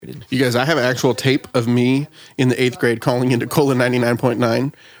You guys, I have actual tape of me in the 8th grade calling into Cola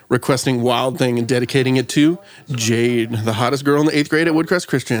 99.9, requesting Wild Thing and dedicating it to Jade, the hottest girl in the 8th grade at Woodcrest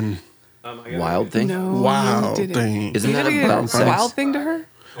Christian. Wild Thing? No, Wild you didn't. Thing. Isn't that You about a sex? Wild Thing to her?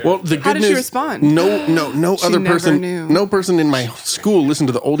 Well, the How good did she news, respond? No She other never person, knew. no person in my school listened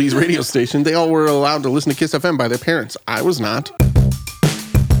to the oldies radio station. They all were allowed to listen to Kiss FM by their parents. I was not.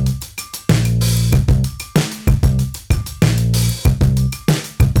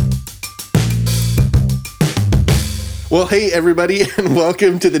 Well, hey, everybody, and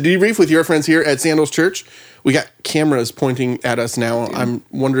welcome to the Debrief with your friends here at Sandals Church. We got cameras pointing at us now. I'm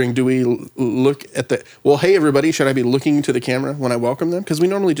wondering, do we look at the... Well, hey, everybody, should I be looking to the camera when I welcome them? Because we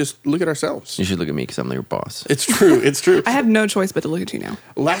normally just look at ourselves. You should look at me because I'm your boss. It's true. It's true. I have no choice but to look at you now.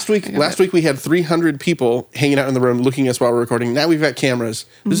 Last week we had 300 people hanging out in the room looking at us while we're recording. Now we've got cameras.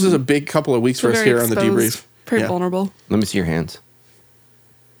 This is a big couple of weeks for us Very here on the exposed, Debrief. Very Yeah. vulnerable. Let me see your hands.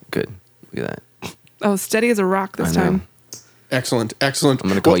 Good. Look at that. Oh, steady as a rock this I know. time. Excellent. Excellent. I'm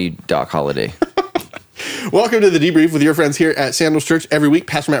going to call you Doc Holliday. Welcome to the Debrief with your friends here at Sandals Church. Every week,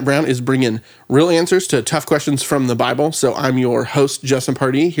 Pastor Matt Brown is bringing real answers to tough questions from the Bible. So I'm your host, Justin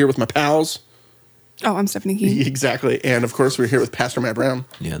Pardee, here with my pals. Oh, I'm Stephanie Key. Exactly. And of course, we're here with Pastor Matt Brown.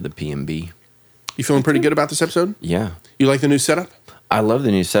 Yeah, the PMB. You feeling pretty good about this episode? Yeah. You like the new setup? I love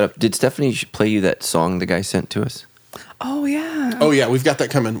the new setup. Did Stephanie play you that song the guy sent to us? Oh, yeah. Oh, yeah, we've got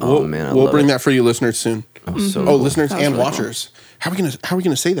that coming. Oh, man, I we'll love bring it. that for you listeners soon. Oh, so Oh, cool. listeners That was and really watchers. How are we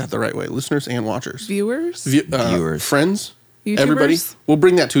gonna say that the right way? Listeners and watchers. Viewers? Viewers. Friends, YouTubers? everybody. We'll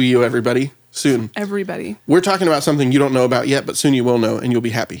bring that to you, everybody, soon. Everybody. We're talking about something you don't know about yet, but soon you will know, and you'll be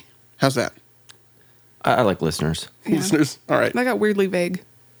happy. How's that, I like listeners. Yeah. listeners? All right. That got weirdly vague.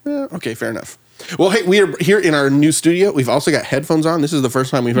 Okay, fair enough. Well, hey, we are here in our new studio. We've also got headphones on. This is the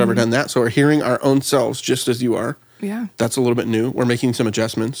first time we've ever done that, so we're hearing our own selves just as you are. Yeah. That's a little bit new. We're making some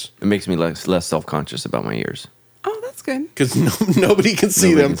adjustments It makes me less self-conscious about my ears. Oh, that's good. because nobody can see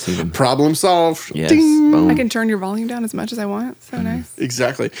Nobody them. can see them. Problem solved. Yes. Ding. Boom. I can turn your volume down as much as I want. So nice.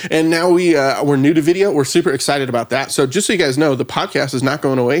 Exactly. And now we're new to video. We're super excited about that. So just so you guys know, the podcast is not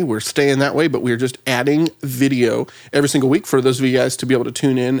going away. We're staying that way, but we're just adding video every single week for those of you guys to be able to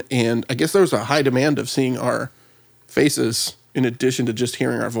tune in. And I guess there was a high demand of seeing our faces in addition to just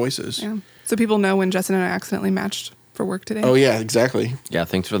hearing our voices. Yeah. So people know when Justin and I accidentally matched for work today. Oh yeah, exactly. Yeah,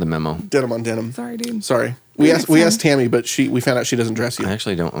 thanks for the memo. Denim on denim. Sorry, dude. Sorry. We asked Tammy, but we found out she doesn't dress you. I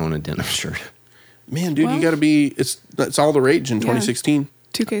actually don't own a denim shirt. Man, dude, Well- you got to be. It's all the rage in 2016.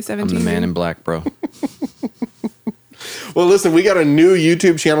 2K17. I'm the man in black, bro. Well, listen, we got a new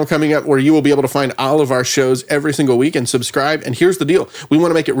YouTube channel coming up where you will be able to find all of our shows every single week and subscribe. And here's the deal. We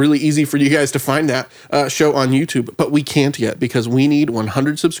want to make it really easy for you guys to find that show on YouTube, but we can't yet because we need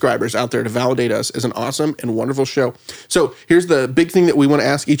 100 subscribers out there to validate us as an awesome and wonderful show. So here's the big thing that we want to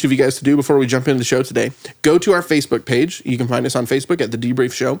ask each of you guys to do before we jump into the show today. Go to our Facebook page. You can find us on Facebook at The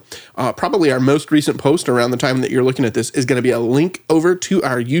Debrief Show. Probably our most recent post around the time that you're looking at this is going to be a link over to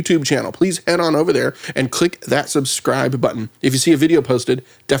our YouTube channel. Please head on over there and click that subscribe button. If you see a video posted,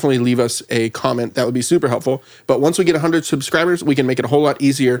 definitely leave us a comment. That would be super helpful. But once we get 100 subscribers, we can make it a whole lot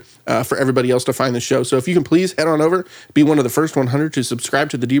easier for everybody else to find the show. So if you can please head on over, be one of the first 100 to subscribe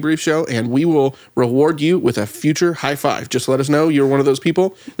to the Debrief Show, and we will reward you with a future high five. Just let us know you're one of those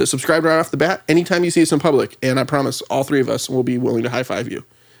people that subscribed right off the bat anytime you see us in public. And I promise all three of us will be willing to high five you.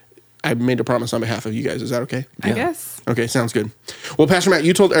 I made a promise on behalf of you guys. Is that okay? I guess. Okay, sounds good. Well, Pastor Matt,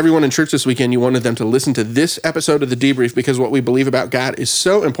 you told everyone in church this weekend you wanted them to listen to this episode of The Debrief because what we believe about God is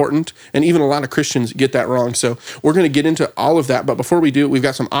so important, and even a lot of Christians get that wrong. So we're going to get into all of that, but before we do, we've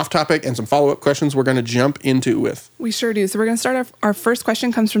got some off-topic and some follow-up questions we're going to jump into with. We sure do. So we're going to start our first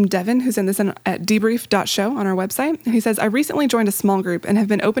question comes from Devin, who sent this in at debrief.show on our website. He says, I recently joined a small group and have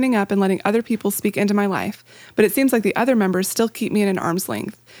been opening up and letting other people speak into my life, but it seems like the other members still keep me at an arm's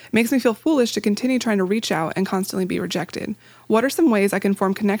length. It makes me feel foolish to continue trying to reach out and constantly be rejected. What are some ways I can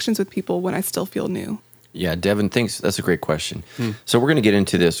form connections with people when I still feel new? Yeah, Devin, thanks. That's a great question. So we're going to get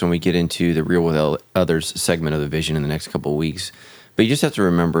into this when we get into the Real with Others segment of the vision in the next couple of weeks. But you just have to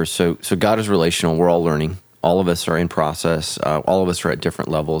remember, so God is relational. We're all learning. All of us are in process. All of us are at different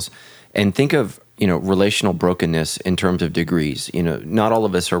levels. And think of, relational brokenness in terms of degrees. Not all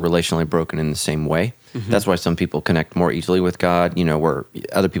of us are relationally broken in the same way. Mm-hmm. That's why some people connect more easily with God, where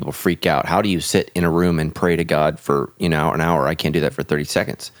other people freak out. How do you sit in a room and pray to God for, an hour? I can't do that for 30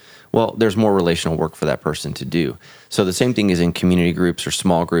 seconds. Well, there's more relational work for that person to do. So the same thing is in community groups or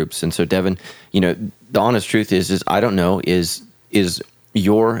small groups. And so, Devin, the honest truth is I don't know, is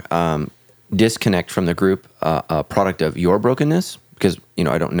your disconnect from the group a product of your brokenness? Because,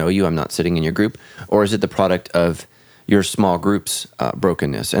 I don't know you, I'm not sitting in your group. Or is it the product of your small group's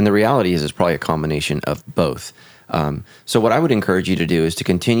brokenness. And the reality is it's probably a combination of both. So what I would encourage you to do is to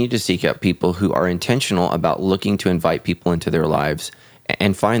continue to seek out people who are intentional about looking to invite people into their lives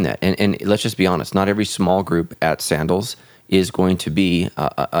and find that. And let's just be honest, not every small group at Sandals is going to be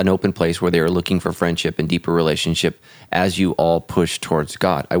an open place where they are looking for friendship and deeper relationship as you all push towards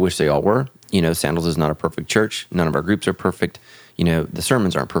God. I wish they all were. Sandals is not a perfect church. None of our groups are perfect. The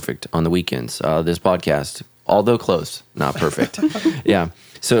sermons aren't perfect on the weekends. This podcast, although close, not perfect. Yeah.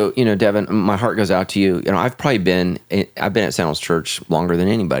 So, Devin, my heart goes out to you. I've been at Sandals Church longer than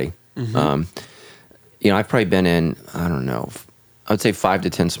anybody. Mm-hmm. I've probably been in, I don't know, I would say 5 to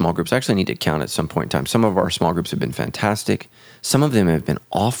 10 small groups. I actually need to count at some point in time. Some of our small groups have been fantastic. Some of them have been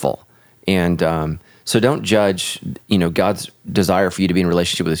awful. And so don't judge, God's desire for you to be in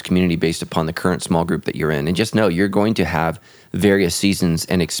relationship with His community based upon the current small group that you're in. And just know you're going to have various seasons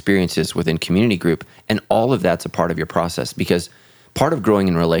and experiences within community group. And all of that's a part of your process, because part of growing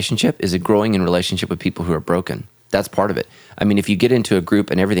in relationship is growing in relationship with people who are broken. That's part of it. I mean, if you get into a group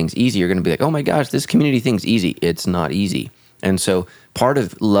and everything's easy, you're going to be like, oh my gosh, this community thing's easy. It's not easy. And so part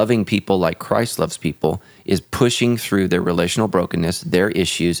of loving people like Christ loves people is pushing through their relational brokenness, their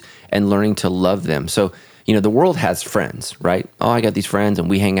issues, and learning to love them. So, the world has friends, right? Oh, I got these friends and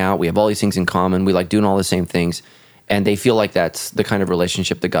we hang out. We have all these things in common. We like doing all the same things. And they feel like that's the kind of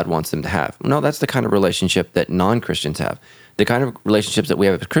relationship that God wants them to have. No, that's the kind of relationship that non-Christians have. The kind of relationships that we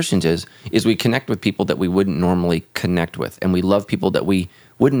have as Christians is we connect with people that we wouldn't normally connect with. And we love people that we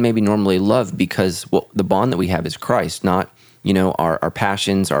wouldn't maybe normally love because the bond that we have is Christ, not our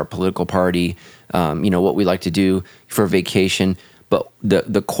passions, our political party, what we like to do for vacation. But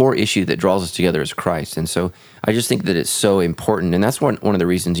the core issue that draws us together is Christ. And so I just think that it's so important. And that's one of the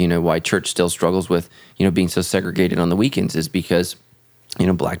reasons, why church still struggles with, being so segregated on the weekends is because,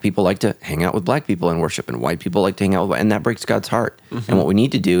 Black people like to hang out with Black people and worship, and white people like to hang out with, and that breaks God's heart. Mm-hmm. And what we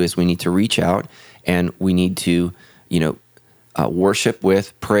need to do is we need to reach out and we need to, worship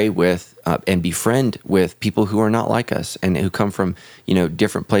with, pray with, and befriend with people who are not like us and who come from,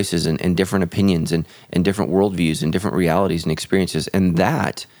 different places and different opinions and different worldviews and different realities and experiences. And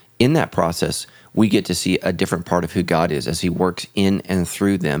that, in that process, we get to see a different part of who God is as He works in and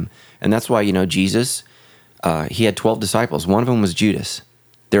through them. And that's why, Jesus, He had 12 disciples. One of them was Judas.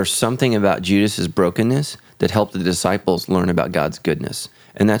 There's something about Judas's brokenness that helped the disciples learn about God's goodness.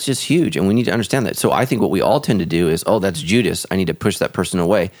 And that's just huge. And we need to understand that. So I think what we all tend to do is, oh, that's Judas. I need to push that person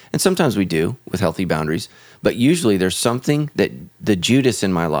away. And sometimes we do with healthy boundaries. But usually there's something that the Judas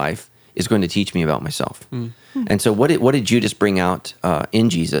in my life is going to teach me about myself. Mm-hmm. And so what did Judas bring out in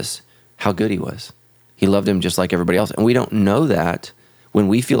Jesus? How good He was. He loved Him just like everybody else. And we don't know that when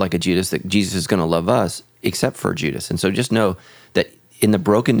we feel like a Judas, that Jesus is going to love us except for Judas. And so just know that in the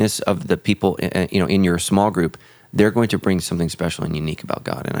brokenness of the people, in your small group, they're going to bring something special and unique about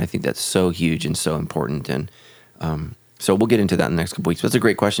God. And I think that's so huge and so important. And so we'll get into that in the next couple weeks. That's a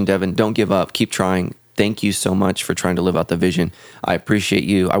great question, Devin. Don't give up. Keep trying. Thank you so much for trying to live out the vision. I appreciate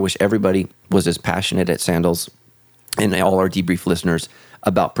you. I wish everybody was as passionate at Sandals and all our Debrief listeners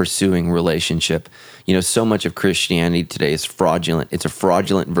about pursuing relationship. So much of Christianity today is fraudulent. It's a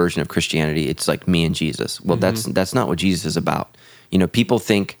fraudulent version of Christianity. It's like me and Jesus. Well, that's not what Jesus is about. People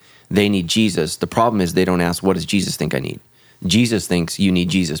think they need Jesus. The problem is they don't ask, what does Jesus think I need? Jesus thinks you need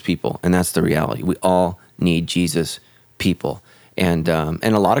Jesus people, and that's the reality. We all need Jesus people. And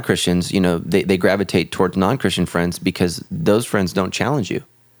a lot of Christians, they gravitate towards non-Christian friends because those friends don't challenge you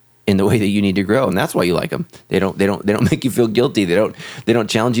in the way that you need to grow, and that's why you like them. They don't make you feel guilty. They don't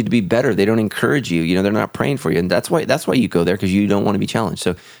challenge you to be better. They don't encourage you. They're not praying for you, and that's why you go there, because you don't want to be challenged.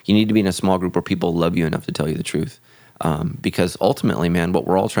 So you need to be in a small group where people love you enough to tell you the truth. Because ultimately, man, what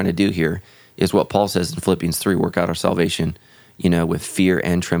we're all trying to do here is what Paul says in Philippians 3, work out our salvation, with fear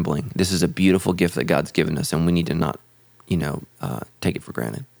and trembling. This is a beautiful gift that God's given us, and we need to not, take it for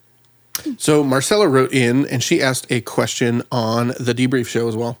granted. So Marcella wrote in, and she asked a question on the Debrief show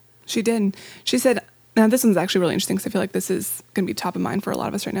as well. She did. She said, now this one's actually really interesting because I feel like this is going to be top of mind for a lot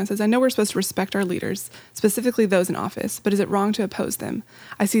of us right now. It says, I know we're supposed to respect our leaders, specifically those in office, but is it wrong to oppose them?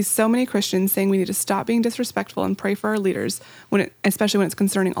 I see so many Christians saying we need to stop being disrespectful and pray for our leaders, especially when it's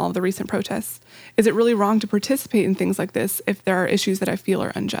concerning all of the recent protests. Is it really wrong to participate in things like this if there are issues that I feel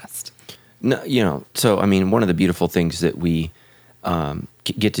are unjust? No, so I mean, one of the beautiful things that we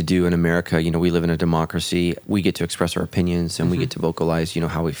get to do in America, we live in a democracy. We get to express our opinions and we get to vocalize,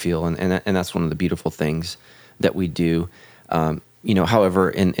 how we feel, and that's one of the beautiful things that we do.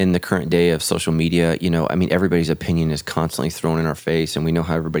 However, in the current day of social media, everybody's opinion is constantly thrown in our face, and we know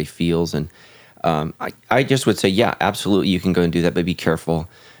how everybody feels. And I just would say, yeah, absolutely, you can go and do that, but be careful.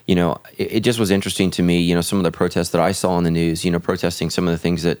 it just was interesting to me, some of the protests that I saw on the news, protesting some of the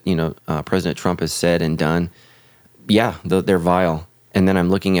things that, President Trump has said and done. Yeah, they're vile. And then I'm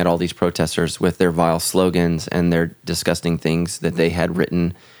looking at all these protesters with their vile slogans and their disgusting things that they had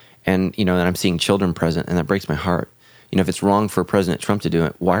written. And, and I'm seeing children present, and that breaks my heart. If it's wrong for President Trump to do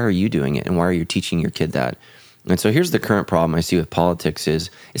it, why are you doing it? And why are you teaching your kid that? And so here's the current problem I see with politics is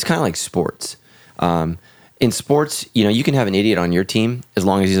it's kind of like sports. In sports, you can have an idiot on your team as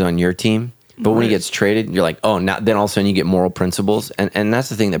long as he's on your team. But when he gets traded, you're like, oh, now, then all of a sudden you get moral principles. And that's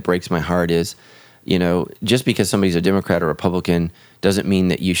the thing that breaks my heart is, just because somebody's a Democrat or Republican doesn't mean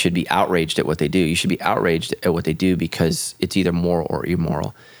that you should be outraged at what they do. You should be outraged at what they do because it's either moral or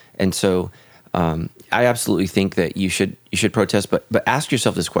immoral. And so I absolutely think that you should protest, but ask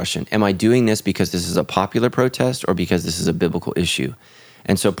yourself this question: am I doing this because this is a popular protest or because this is a biblical issue?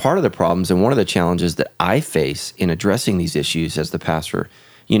 And so part of the problems and one of the challenges that I face in addressing these issues as the pastor,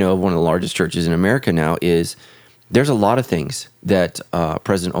 of one of the largest churches in America now is there's a lot of things that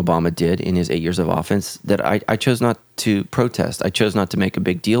President Obama did in his 8 years of office that I chose not to protest. I chose not to make a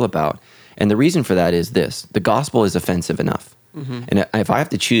big deal about. And the reason for that is this: the gospel is offensive enough. Mm-hmm. And if I have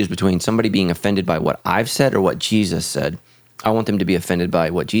to choose between somebody being offended by what I've said or what Jesus said, I want them to be offended by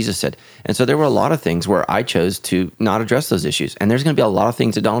what Jesus said. And so there were a lot of things where I chose to not address those issues. And there's going to be a lot of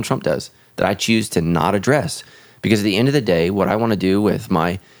things that Donald Trump does that I choose to not address. Because at the end of the day, what I want to do with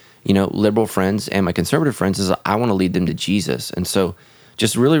my liberal friends and my conservative friends is I want to lead them to Jesus. And so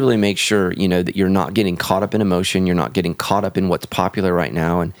just really, really make sure, that you're not getting caught up in emotion. You're not getting caught up in what's popular right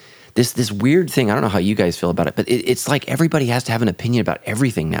now. And this weird thing, I don't know how you guys feel about it, but it's like everybody has to have an opinion about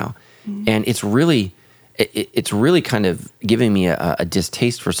everything now. Mm-hmm. And it's really kind of giving me a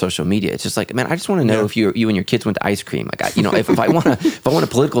distaste for social media. It's just like, man, I just want to know if you and your kids went to ice cream. Like, if I want a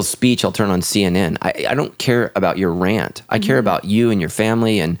political speech, I'll turn on CNN. I don't care about your rant. I care about you and your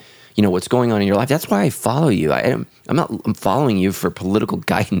family and what's going on in your life. That's why I follow you. I'm following you for political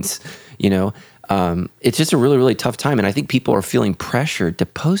guidance. It's just a really, really tough time, and I think people are feeling pressured to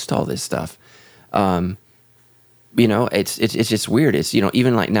post all this stuff. It's just weird. It's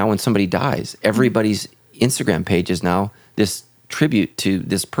even like now when somebody dies, everybody's Instagram page is now this tribute to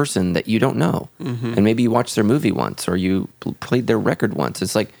this person that you don't know, and maybe you watched their movie once or you played their record once.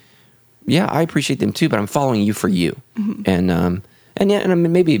 It's like, yeah, I appreciate them too, but I'm following you for you, and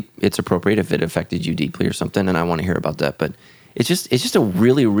maybe it's appropriate if it affected you deeply or something, and I want to hear about that. But it's just a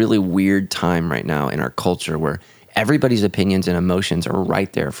really, really weird time right now in our culture where everybody's opinions and emotions are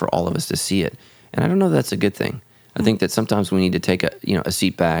right there for all of us to see it, and I don't know if that's a good thing. I think that sometimes we need to take a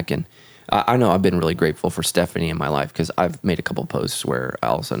seat back, and I know I've been really grateful for Stephanie in my life because I've made a couple posts where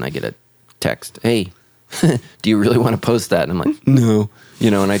all of a sudden I get a text, "Hey, do you really want to post that?" And I'm like, "No,"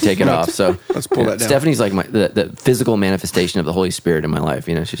 and I take it off. So let's pull that down. Stephanie's like the physical manifestation of the Holy Spirit in my life.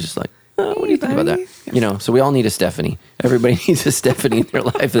 She's just like, "Oh, what do you think about that?" Yes. So we all need a Stephanie. Everybody needs a Stephanie in their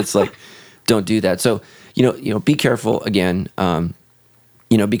life. That's like, don't do that. So be careful again.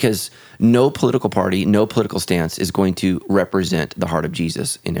 Because no political party, no political stance is going to represent the heart of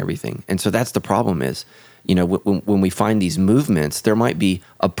Jesus in everything. And so that's the problem is, when we find these movements, there might be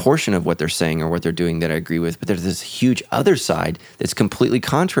a portion of what they're saying or what they're doing that I agree with, but there's this huge other side that's completely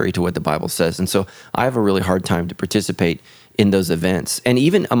contrary to what the Bible says. And so I have a really hard time to participate in those events. And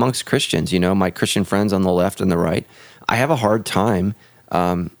even amongst Christians, my Christian friends on the left and the right, I have a hard time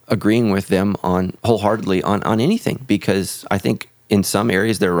agreeing with them wholeheartedly on anything because I think in some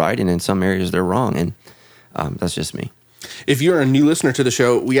areas they're right and in some areas they're wrong. And that's just me. If you're a new listener to the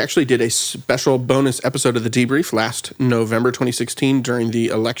show, we actually did a special bonus episode of the Debrief last November 2016 during the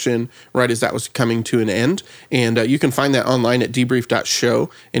election, right as that was coming to an end. And you can find that online at debrief.show.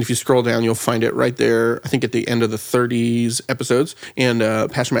 And if you scroll down, you'll find it right there, I think at the end of the 30s episodes. And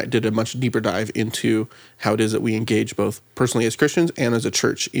Pastor Matt did a much deeper dive into how it is that we engage both personally as Christians and as a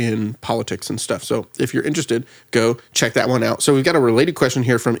church in politics and stuff. So if you're interested, go check that one out. So we've got a related question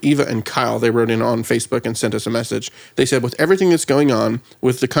here from Eva and Kyle. They wrote in on Facebook and sent us a message. They said, with everything that's going on,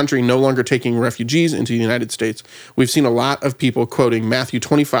 with the country no longer taking refugees into the United States, we've seen a lot of people quoting Matthew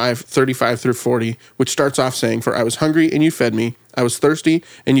 25:35-40, which starts off saying, "For I was hungry and you fed me, I was thirsty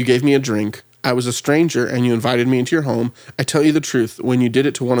and you gave me a drink, I was a stranger and you invited me into your home. I tell you the truth, when you did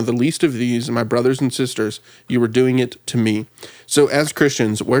it to one of the least of these, my brothers and sisters, you were doing it to me." So as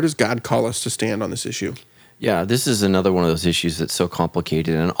Christians, where does God call us to stand on this issue? Yeah, this is another one of those issues that's so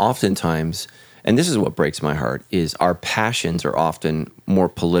complicated, and oftentimes, and this is what breaks my heart, is our passions are often more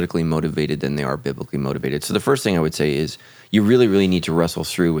politically motivated than they are biblically motivated. So the first thing I would say is you really, really need to wrestle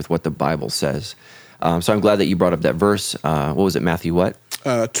through with what the Bible says. So I'm glad that you brought up that verse. What was it, Matthew what?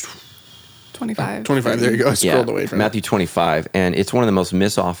 25. 25, there you go. I scrolled away from Matthew 25, and it's one of the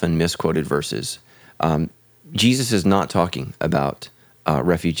most often misquoted verses. Jesus is not talking about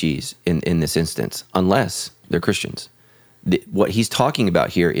refugees in this instance, unless they're Christians. What he's talking about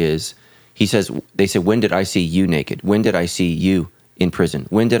here is, they say, when did I see you naked? When did I see you in prison?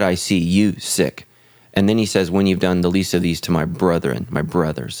 When did I see you sick? And then he says, when you've done the least of these to my brethren, my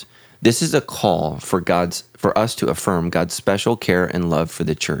brothers. This is a call for us to affirm God's special care and love for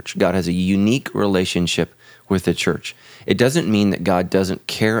the church. God has a unique relationship with the church. It doesn't mean that God doesn't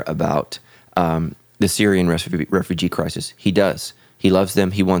care about the Syrian refugee crisis. He does. He loves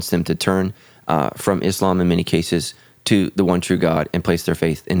them. He wants them to turn from Islam in many cases to the one true God and place their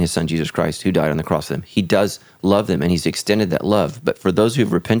faith in his son, Jesus Christ, who died on the cross for them. He does love them, and he's extended that love. But for those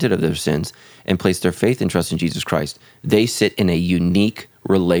who've repented of their sins and placed their faith and trust in Jesus Christ, they sit in a unique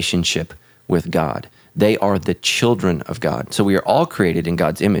relationship with God. They are the children of God. So we are all created in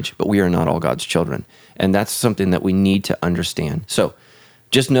God's image, but we are not all God's children. And that's something that we need to understand. So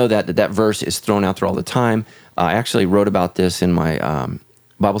just know that verse is thrown out there all the time. I actually wrote about this in my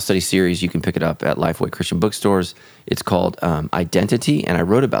Bible study series. You can pick it up at Lifeway Christian bookstores. It's called Identity, and I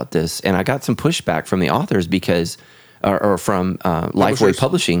wrote about this, and I got some pushback from the authors because, or from Lifeway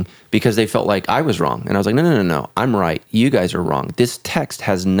Publishing, because they felt like I was wrong. And I was like, no, I'm right. You guys are wrong. This text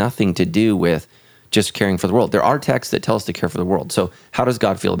has nothing to do with just caring for the world. There are texts that tell us to care for the world. So how does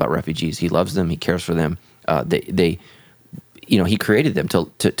God feel about refugees? He loves them. He cares for them. He created them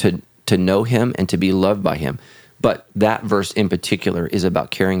to know him and to be loved by him. But that verse in particular is about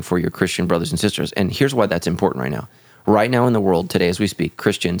caring for your Christian brothers and sisters. And here's why that's important right now. Right now in the world, today as we speak,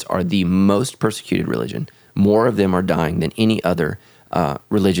 Christians are the most persecuted religion. More of them are dying than any other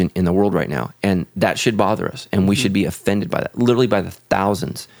religion in the world right now. And that should bother us. And we should be offended by that. Literally by the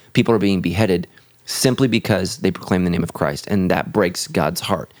thousands. People are being beheaded simply because they proclaim the name of Christ. And that breaks God's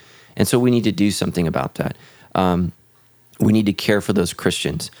heart. And so we need to do something about that. We need to care for those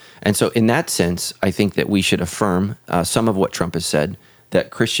Christians. And so in that sense, I think that we should affirm some of what Trump has said,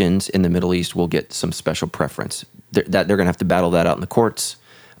 that Christians in the Middle East will get some special preference, that they're going to have to battle that out in the courts,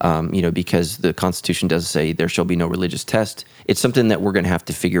 because the Constitution does say there shall be no religious test. It's something that we're going to have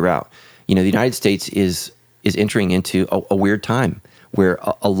to figure out. The United States is entering into a weird time where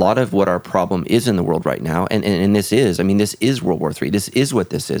a lot of what our problem is in the world right now, and this is World War III. This is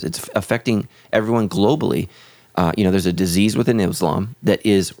what this is. It's affecting everyone globally. There's a disease within Islam that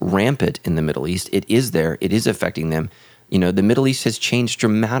is rampant in the Middle East. It is there. It is affecting them. The Middle East has changed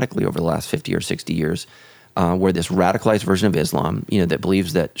dramatically over the last 50 or 60 years, where this radicalized version of Islam, that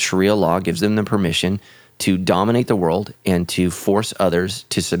believes that Sharia law gives them the permission to dominate the world and to force others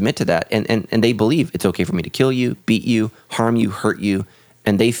to submit to that. And they believe it's okay for me to kill you, beat you, harm you, hurt you,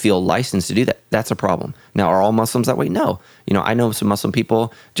 and they feel licensed to do that. That's a problem. Now, are all Muslims that way? No. I know some Muslim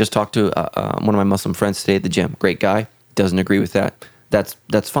people. Just talked to one of my Muslim friends today at the gym. Great guy. Doesn't agree with that.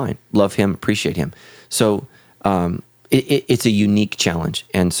 That's fine. Love him. Appreciate him. So it's a unique challenge.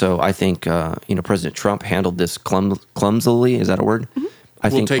 And so I think President Trump handled this clumsily. Is that a word? Mm-hmm. I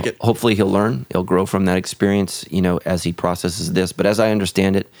think take it. Hopefully he'll learn. He'll grow from that experience, as he processes this. But as I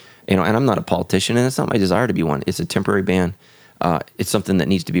understand it, and I'm not a politician, and it's not my desire to be one. It's a temporary ban. It's something that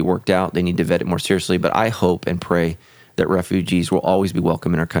needs to be worked out. They need to vet it more seriously. But I hope and pray that refugees will always be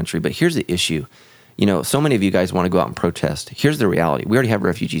welcome in our country. But here's the issue. So many of you guys want to go out and protest. Here's the reality. We already have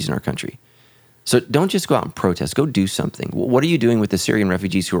refugees in our country. So don't just go out and protest. Go do something. What are you doing with the Syrian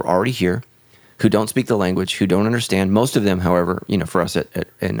refugees who are already here, who don't speak the language, who don't understand? Most of them, however, for us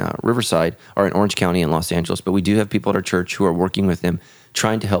in Riverside are in Orange County and Los Angeles. But we do have people at our church who are working with them,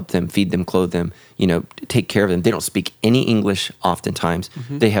 trying to help them, feed them, clothe them, take care of them. They don't speak any English oftentimes.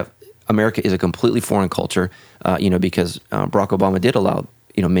 Mm-hmm. America is a completely foreign culture, because Barack Obama did allow,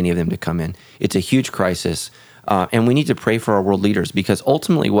 many of them to come in. It's a huge crisis. And we need to pray for our world leaders, because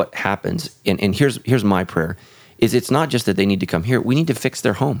ultimately what happens, and here's my prayer, is it's not just that they need to come here. We need to fix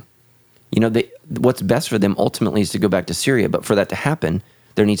their home. What's best for them ultimately is to go back to Syria. But for that to happen,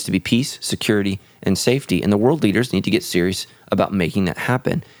 there needs to be peace, security, and safety. And the world leaders need to get serious about making that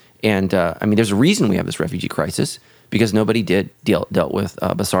happen. And there's a reason we have this refugee crisis, because nobody dealt with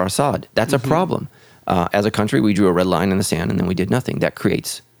Bashar al-Assad. That's mm-hmm. a problem. As a country, we drew a red line in the sand, and then we did nothing. That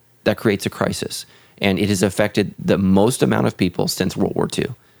creates a crisis. And it has affected the most amount of people since World War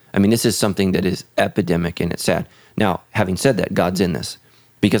II. This is something that is epidemic, and it's sad. Now, having said that, God's in this.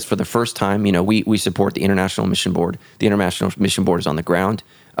 Because for the first time, we support the International Mission Board. The International Mission Board is on the ground.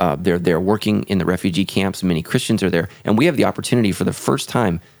 They're working in the refugee camps. Many Christians are there. And we have the opportunity for the first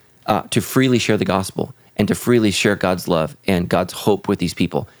time to freely share the gospel and to freely share God's love and God's hope with these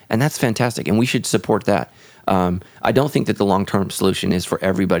people. And that's fantastic. And we should support that. I don't think that the long-term solution is for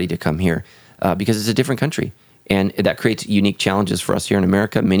everybody to come here. because it's a different country. And that creates unique challenges for us here in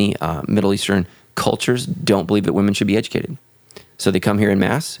America. Many Middle Eastern cultures don't believe that women should be educated. So they come here en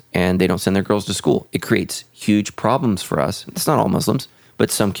masse and they don't send their girls to school. It creates huge problems for us. It's not all Muslims, but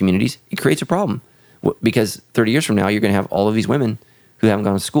some communities, it creates a problem because 30 years from now, you're going to have all of these women who haven't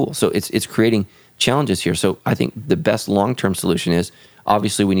gone to school. So it's creating challenges here. So I think the best long-term solution is,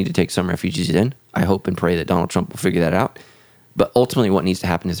 obviously, we need to take some refugees in. I hope and pray that Donald Trump will figure that out. But ultimately, what needs to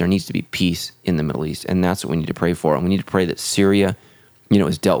happen is there needs to be peace in the Middle East, and that's what we need to pray for. And we need to pray that Syria,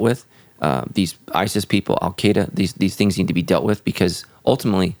 is dealt with. These ISIS people, Al Qaeda, these things need to be dealt with because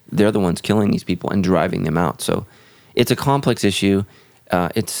ultimately they're the ones killing these people and driving them out. So it's a complex issue.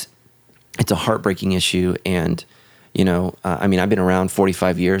 It's a heartbreaking issue, and I've been around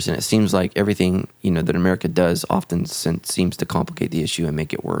 45 years, and it seems like everything that America does often seems to complicate the issue and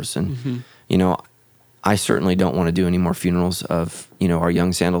make it worse. And I certainly don't want to do any more funerals of our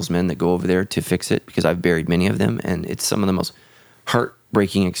young sandals men that go over there to fix it, because I've buried many of them, and it's some of the most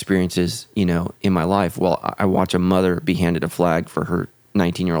heartbreaking experiences in my life. Well, I watch a mother be handed a flag for her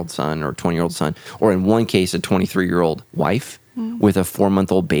 19-year-old son or 20-year-old son, or in one case, a 23-year-old wife with a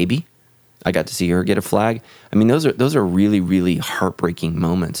 4-month-old baby. I got to see her get a flag. I mean, those are really, really heartbreaking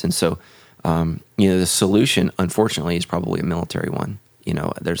moments. And so, the solution, unfortunately, is probably a military one.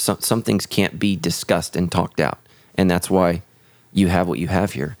 There's some things can't be discussed and talked out, and that's why you have what you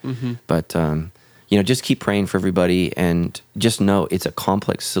have here. Mm-hmm. But just keep praying for everybody, and just know it's a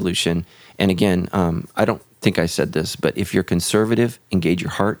complex solution. And again, I don't think I said this, but if you're conservative, engage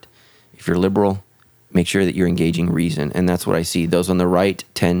your heart. If you're liberal, make sure that you're engaging reason. And that's what I see. Those on the right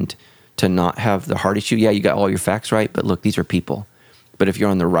tend to not have the heart issue. Yeah, you got all your facts right, but look, these are people. But if you're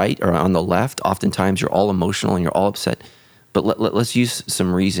on the right or on the left, oftentimes you're all emotional and you're all upset. But let's use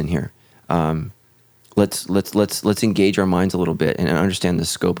some reason here. Let's engage our minds a little bit and understand the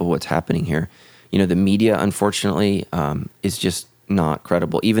scope of what's happening here. The media, unfortunately, is just not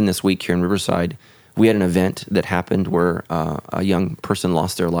credible. Even this week here in Riverside, we had an event that happened where a young person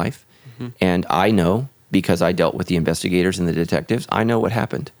lost their life. Mm-hmm. And I know, because I dealt with the investigators and the detectives, I know what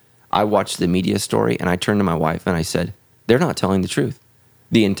happened. I watched the media story, and I turned to my wife and I said, they're not telling the truth.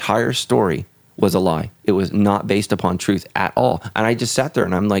 The entire story was a lie. It was not based upon truth at all. And I just sat there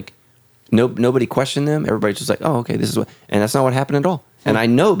and I'm like, nobody questioned them. Everybody's just like, oh, okay, this is what, and that's not what happened at all. And I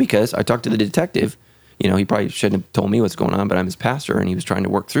know because I talked to the detective. He probably shouldn't have told me what's going on, but I'm his pastor, and he was trying to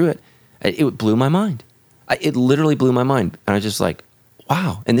work through it. It blew my mind. It literally blew my mind. And I was just like,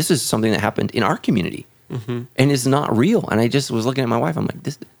 wow. And this is something that happened in our community, and it's not real. And I just was looking at my wife. I'm like,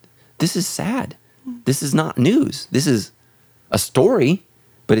 this is sad. This is not news. This is a story,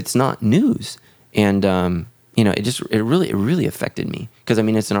 but it's not news. And it really affected me, because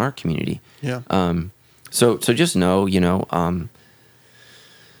it's in our community. Yeah. So just know,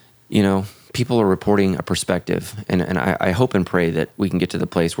 people are reporting a perspective, and I hope and pray that we can get to the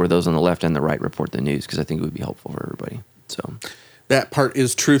place where those on the left and the right report the news, because I think it would be helpful for everybody. So that part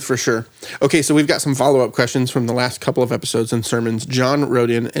is truth for sure. Okay, so we've got some follow-up questions from the last couple of episodes and sermons. John wrote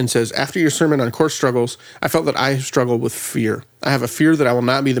in and says, after your sermon on course struggles, I felt that I struggle with fear. I have a fear that I will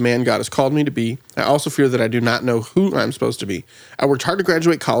not be the man God has called me to be. I also fear that I do not know who I'm supposed to be. I worked hard to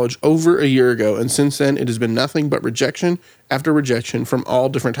graduate college over a year ago, and since then it has been nothing but rejection after rejection from all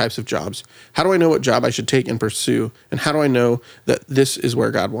different types of jobs. How do I know what job I should take and pursue? And how do I know that this is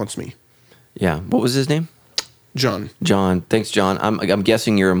where God wants me? Yeah. What was his name? John. Thanks, John. I'm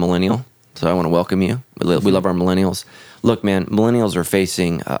guessing you're a millennial, so I want to welcome you. We love our millennials. Look, man, millennials are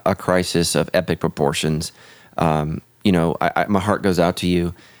facing a crisis of epic proportions. My heart goes out to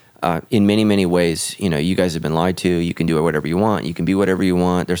you in many, many ways. You guys have been lied to. You can do whatever you want. You can be whatever you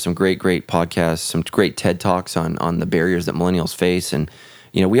want. There's some great podcasts, some great TED Talks on the barriers that millennials face. And,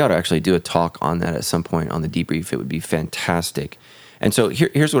 we ought to actually do a talk on that at some point on the Debrief. It would be fantastic. And so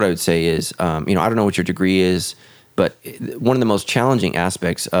here's what I would say is, I don't know what your degree is, but one of the most challenging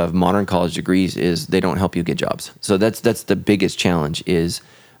aspects of modern college degrees is they don't help you get jobs. So that's the biggest challenge is,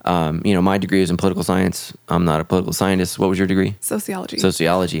 my degree is in political science. I'm not a political scientist. What was your degree?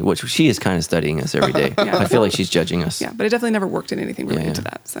 Sociology, which she is kind of studying us every day. Yeah. I feel like she's judging us. Yeah, but I definitely never worked in anything related to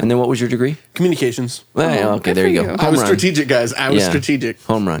that. So. And then what was your degree? Communications. Well, okay, there you go. I was strategic, guys. I was strategic.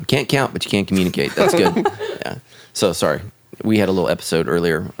 Home run. Can't count, but you can't communicate. That's good. Yeah. So sorry. We had a little episode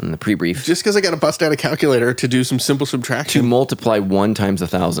earlier on the pre-brief. Just because I got to bust out a calculator to do some simple subtraction. To multiply 1 times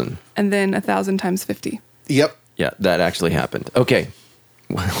 1,000. And then 1,000 times 50. Yep. Yeah, that actually happened. Okay.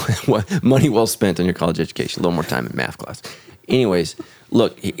 Money well spent on your college education. A little more time in math class. Anyways,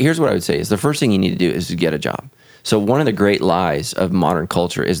 look, here's what I would say is the first thing you need to do is to get a job. So one of the great lies of modern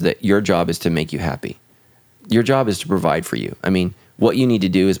culture is that your job is to make you happy. Your job is to provide for you. What you need to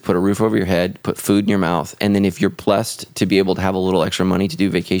do is put a roof over your head, put food in your mouth, and then if you're blessed to be able to have a little extra money to do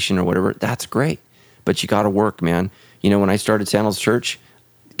vacation or whatever, that's great. But you got to work, man. When I started Sandals Church,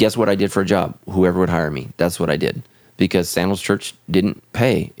 guess what I did for a job? Whoever would hire me, that's what I did. Because Sandals Church didn't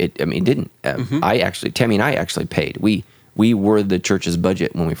pay. It didn't. Tammy and I actually paid. We were the church's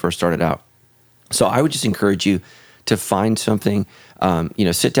budget when we first started out. So I would just encourage you to find something,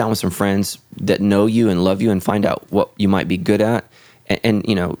 sit down with some friends that know you and love you and find out what you might be good at. And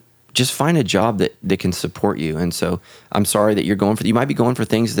just find a job that can support you. And so I'm sorry that you might be going for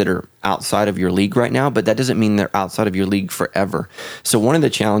things that are outside of your league right now, but that doesn't mean they're outside of your league forever. So one of the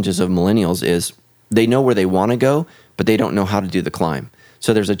challenges of millennials is they know where they want to go, but they don't know how to do the climb.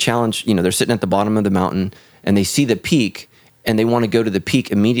 So there's a challenge, they're sitting at the bottom of the mountain and they see the peak and they want to go to the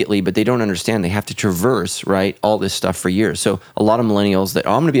peak immediately, but they don't understand they have to traverse, right, all this stuff for years. So a lot of millennials that,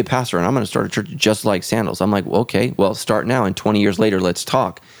 I'm going to be a pastor and I'm going to start a church just like Sandals. I'm like, well, okay, well, start now, and 20 years later, let's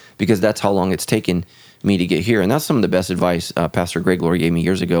talk, because that's how long it's taken me to get here. And that's some of the best advice Pastor Greg Laurie gave me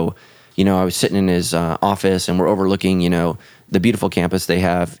years ago. I was sitting in his office and we're overlooking, the beautiful campus they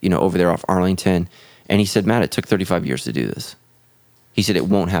have, over there off Arlington. And he said, Matt, it took 35 years to do this. He said, it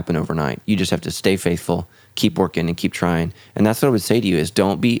won't happen overnight. You just have to stay faithful, keep working, and keep trying. And that's what I would say to you is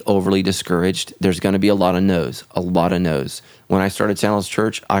don't be overly discouraged. There's going to be a lot of no's. When I started Sandals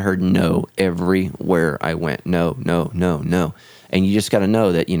Church, I heard no everywhere I went. No. And you just got to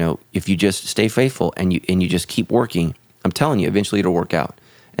know that, if you just stay faithful and you just keep working, I'm telling you, eventually it'll work out.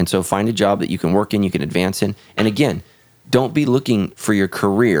 And so find a job that you can work in, you can advance in. And again, don't be looking for your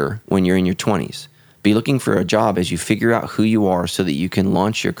career when you're in your 20s. Be looking for a job as you figure out who you are so that you can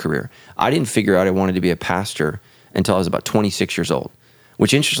launch your career. I didn't figure out I wanted to be a pastor until I was about 26 years old,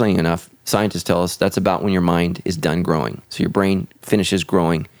 which interestingly enough, scientists tell us that's about when your mind is done growing. So your brain finishes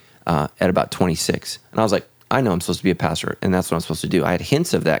growing at about 26. And I was like, I know I'm supposed to be a pastor, and that's what I'm supposed to do. I had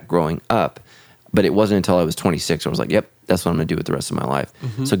hints of that growing up, but it wasn't until I was 26 I was like, yep, that's what I'm going to do with the rest of my life.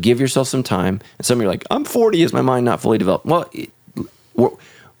 Mm-hmm. So give yourself some time. And some of you are like, I'm 40, is my mind not fully developed? Well,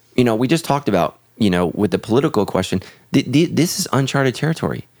 we just talked about, with the political question, this is uncharted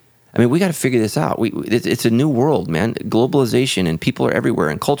territory. I mean, we got to figure this out. It's a new world, man. Globalization, and people are everywhere,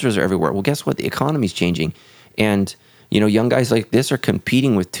 and cultures are everywhere. Well, guess what? The economy's changing. And, young guys like this are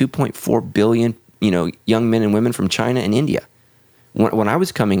competing with 2.4 billion, young men and women from China and India. When I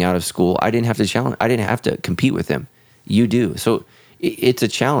was coming out of school, I didn't have to compete with them. You do. So it's a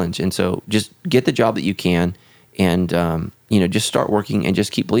challenge. And so just get the job that you can and, just start working and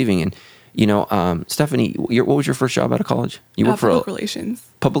just keep believing. And, Stephanie, what was your first job out of college? You worked for public relations.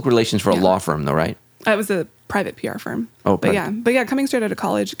 Public relations for a law firm, though, right? It was a private PR firm. Oh, but yeah, coming straight out of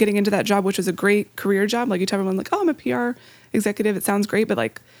college, getting into that job, which was a great career job. Like you tell everyone, like, oh, I'm a PR executive. It sounds great, but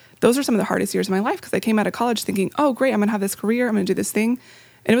like those are some of the hardest years of my life because I came out of college thinking, oh, great, I'm gonna have this career, I'm gonna do this thing,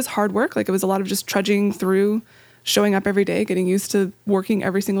 and it was hard work. Like it was a lot of just trudging through, showing up every day, getting used to working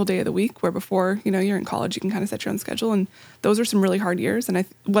every single day of the week, where before, you're in college, you can kind of set your own schedule. And those are some really hard years. And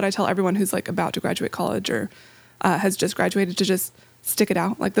what I tell everyone who's like about to graduate college or has just graduated to just stick it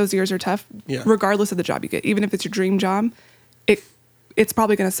out. Like those years are tough, regardless of the job you get. Even if it's your dream job, it's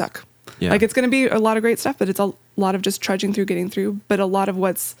probably going to suck. Yeah. Like it's going to be a lot of great stuff, but it's a lot of just trudging through, getting through. But a lot of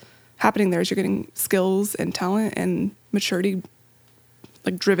what's happening there is you're getting skills and talent and maturity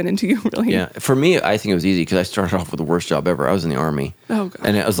like driven into you, really. Yeah. For me, I think it was easy because I started off with the worst job ever. I was in the Army. Oh, God.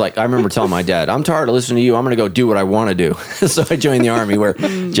 And it was like, I remember telling my dad, I'm tired of listening to you. I'm going to go do what I want to do. So I joined the Army where,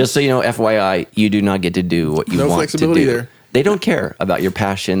 just so you know, FYI, you do not get to do what you want to do. No flexibility there. They don't care about your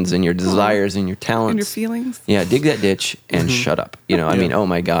passions and your desires and your talents. And your feelings. Yeah. Dig that ditch and shut up. I mean, oh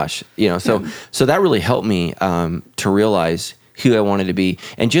my gosh. So that really helped me to realize who I wanted to be.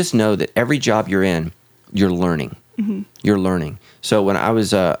 And just know that every job you're in, you're learning. Mm-hmm. You're learning. So when I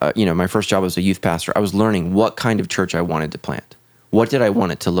was, my first job was a youth pastor, I was learning what kind of church I wanted to plant. What did I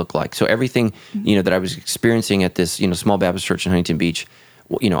want it to look like? So everything, that I was experiencing at this, small Baptist church in Huntington Beach,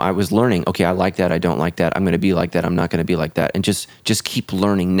 I was learning, okay, I like that. I don't like that. I'm going to be like that. I'm not going to be like that. And just keep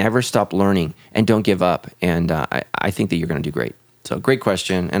learning. Never stop learning and don't give up. And I think that you're going to do great. So great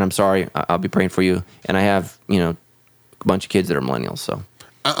question. And I'm sorry. I'll be praying for you. And I have, a bunch of kids that are millennials. So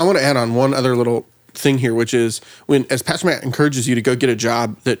I want to add on one other little thing here, which is as Pastor Matt encourages you to go get a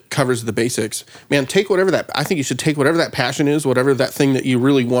job that covers the basics, man, I think you should take whatever that passion is, whatever that thing that you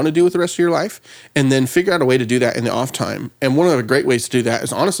really want to do with the rest of your life, and then figure out a way to do that in the off time. And one of the great ways to do that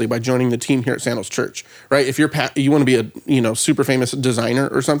is honestly by joining the team here at Sandals Church, right? If you want to be a, super famous designer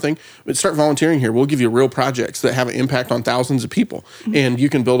or something, start volunteering here. We'll give you real projects that have an impact on thousands of people, and you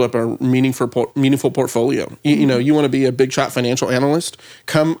can build up a meaningful portfolio. You want to be a big shot financial analyst,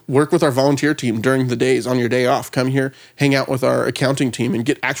 come work with our volunteer team during during the days on your day off. Come here, hang out with our accounting team and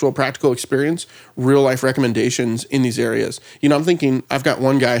get actual practical experience, real life recommendations in these areas. I'm thinking I've got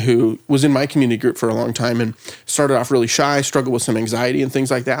one guy who was in my community group for a long time and started off really shy, struggled with some anxiety and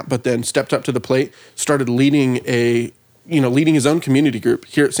things like that, but then stepped up to the plate, started leading his own community group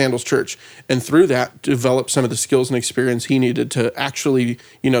here at Sandals Church. And through that, developed some of the skills and experience he needed to actually,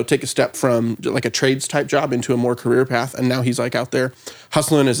 take a step from like a trades type job into a more career path. And now he's like out there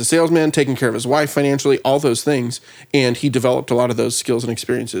hustling as a salesman, taking care of his wife financially, all those things. And he developed a lot of those skills and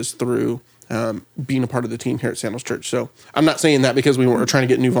experiences through being a part of the team here at Sandals Church. So I'm not saying that because we were trying to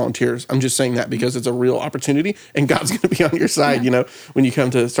get new volunteers. I'm just saying that because it's a real opportunity and God's going to be on your side. When you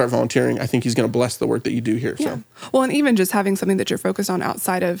come to start volunteering, I think he's going to bless the work that you do here. Yeah. So, well, and even just having something that you're focused on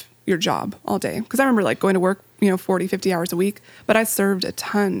outside of your job all day. Because I remember like going to work, 40, 50 hours a week, but I served a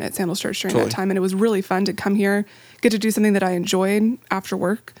ton at Sandals Church during that time. And it was really fun to come here, get to do something that I enjoyed after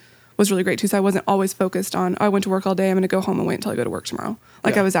work. Was really great too. So I wasn't always focused on, I went to work all day, I'm going to go home and wait until I go to work tomorrow.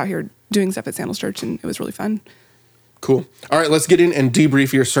 I was out here doing stuff at Sandals Church and it was really fun. Cool. All right, let's get in and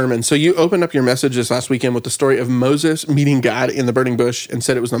debrief your sermon. So you opened up your message this last weekend with the story of Moses meeting God in the burning bush and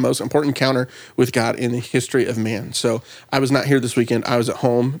said it was the most important encounter with God in the history of man. So I was not here this weekend. I was at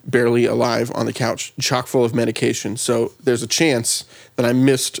home, barely alive on the couch, chock full of medication. So there's a chance that I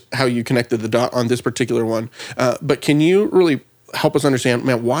missed how you connected the dot on this particular one. But can you really help us understand,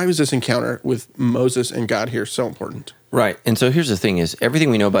 man, why was this encounter with Moses and God here so important? Right. And so here's the thing is everything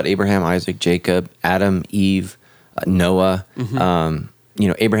we know about Abraham, Isaac, Jacob, Adam, Eve, Noah,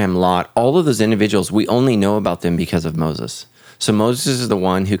 Abraham, Lot, all of those individuals, we only know about them because of Moses. So Moses is the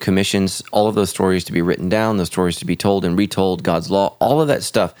one who commissions all of those stories to be written down, those stories to be told and retold, God's law, all of that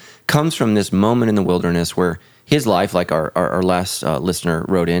stuff comes from this moment in the wilderness where his life, like our last listener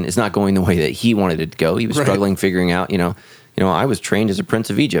wrote in, is not going the way that he wanted it to go. He was struggling, figuring out, I was trained as a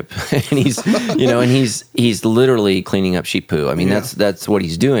prince of Egypt, and he's literally cleaning up sheep poo. I mean, that's what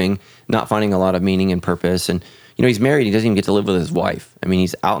he's doing, not finding a lot of meaning and purpose. And he's married; he doesn't even get to live with his wife. I mean,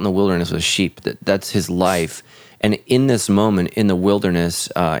 he's out in the wilderness with sheep. That's his life. And in this moment in the wilderness,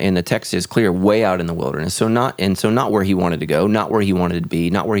 and the text is clear, way out in the wilderness. So not where he wanted to go, not where he wanted to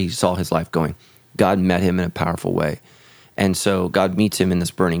be, not where he saw his life going. God met him in a powerful way, and so God meets him in this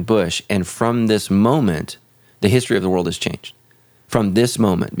burning bush. And from this moment, the history of the world has changed. From this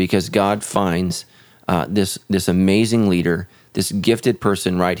moment, because God finds this amazing leader, this gifted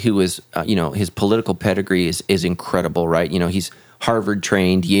person, right, who is, his political pedigree is incredible, right? He's Harvard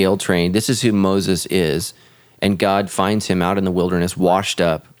trained, Yale trained. This is who Moses is. And God finds him out in the wilderness, washed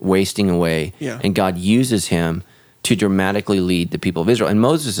up, wasting away. Yeah. And God uses him to dramatically lead the people of Israel. And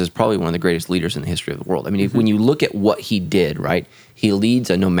Moses is probably one of the greatest leaders in the history of the world. I mean, when you look at what he did, right, he leads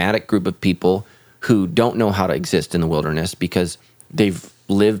a nomadic group of people who don't know how to exist in the wilderness because they've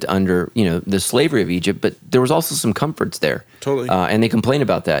lived under, the slavery of Egypt, but there was also some comforts there. Totally. And they complain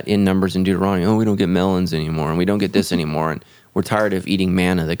about that in Numbers and Deuteronomy. Oh, we don't get melons anymore, and we don't get this anymore, and we're tired of eating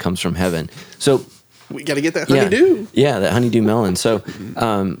manna that comes from heaven. So we got to get that honeydew. Yeah, that honeydew melon. So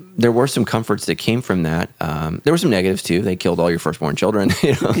there were some comforts that came from that. There were some negatives too. They killed all your firstborn children.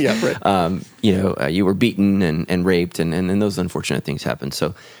 Yeah, right. You were beaten and raped, and those unfortunate things happened.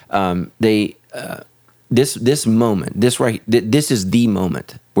 So this moment, this is the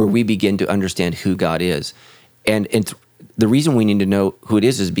moment where we begin to understand who God is, and the reason we need to know who it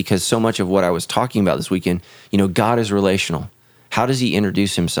is because so much of what I was talking about this weekend, God is relational. How does he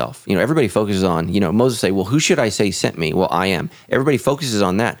introduce himself? Everybody focuses on, Moses say, well, who should I say sent me? Well, I am. Everybody focuses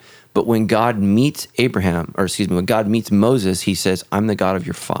on that. But when God meets when God meets Moses, he says, I'm the God of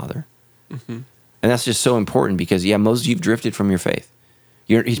your father. Mm-hmm. And that's just so important because, Moses, you've drifted from your faith.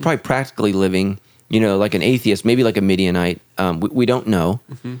 He's probably practically living, like an atheist, maybe like a Midianite. We don't know,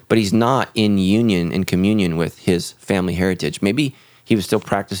 but he's not in union and communion with his family heritage. Maybe he was still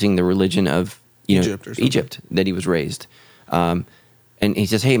practicing the religion of Egypt that he was raised. And he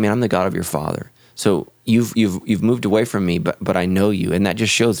says, hey, man, I'm the God of your father. So you've moved away from me, but I know you. And that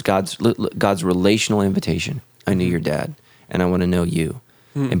just shows God's relational invitation. I knew your dad, and I want to know you.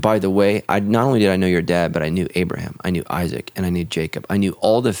 And by the way, not only did I know your dad, but I knew Abraham, I knew Isaac, and I knew Jacob. I knew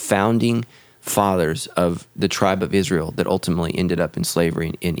all the founding fathers of the tribe of Israel that ultimately ended up in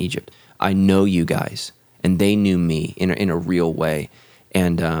slavery in Egypt. I know you guys, and they knew me in a real way.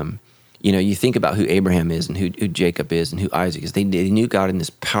 And you think about who Abraham is and who Jacob is and who Isaac is. They knew God in this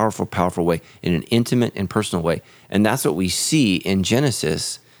powerful, powerful way, in an intimate and personal way. And that's what we see in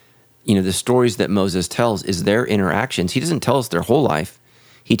Genesis. The stories that Moses tells is their interactions. He doesn't tell us their whole life.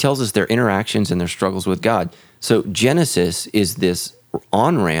 He tells us their interactions and their struggles with God. So Genesis is this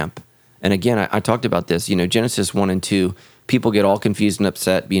on-ramp. And again, I talked about this. Genesis 1 and 2, people get all confused and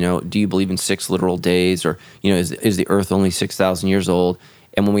upset. Do you believe in 6 literal days, or is the earth only 6,000 years old?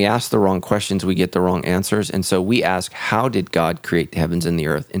 And when we ask the wrong questions, we get the wrong answers. And so we ask, how did God create the heavens and the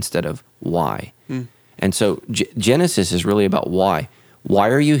earth, instead of why? And so Genesis is really about why. Why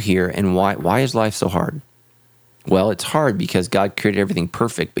are you here, and why is life so hard? Well, it's hard because God created everything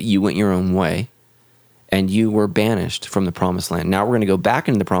perfect, but you went your own way, and you were banished from the promised land. Now we're going to go back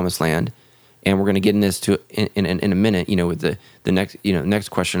into the promised land, and we're going to get in this in a minute, with the next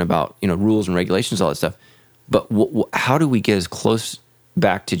question about rules and regulations, all that stuff. But how do we get as close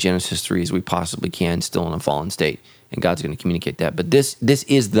back to Genesis 3 as we possibly can, still in a fallen state? And God's going to communicate that. But this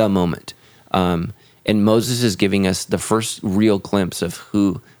is the moment. And Moses is giving us the first real glimpse of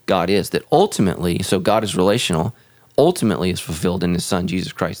who God is, that ultimately, so God is relational, ultimately is fulfilled in his son,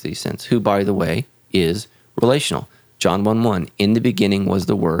 Jesus Christ, that he sends, who, by the way, is relational. John 1:1, in the beginning was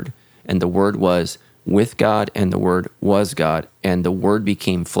the Word, and the Word was with God, and the Word was God, and the Word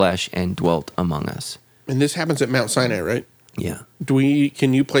became flesh and dwelt among us. And this happens at Mount Sinai, right? Yeah.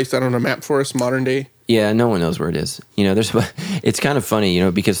 Can you place that on a map for us, modern day? Yeah, no one knows where it is. It's kind of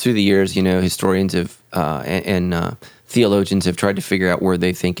funny, because through the years, historians have and theologians have tried to figure out where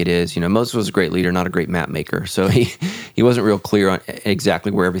they think it is. Moses was a great leader, not a great map maker, so he wasn't real clear on exactly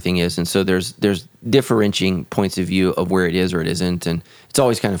where everything is. And so there's differentiating points of view of where it is or it isn't. And it's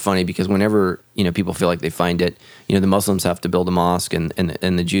always kind of funny because whenever people feel like they find it, the Muslims have to build a mosque, and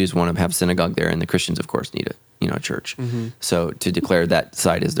the Jews want to have a synagogue there, and the Christians, of course, need a church. Mm-hmm. So to declare that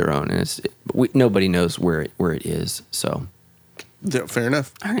site as their own, and nobody knows where it is. So fair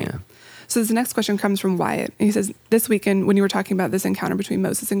enough. All right. Yeah. So this next question comes from Wyatt. He says, this weekend, when you were talking about this encounter between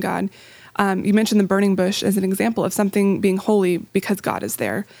Moses and God, you mentioned the burning bush as an example of something being holy because God is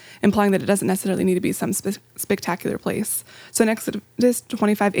there, implying that it doesn't necessarily need to be some spectacular place. So in Exodus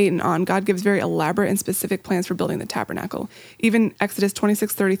 25:8 and on, God gives very elaborate and specific plans for building the tabernacle. Even Exodus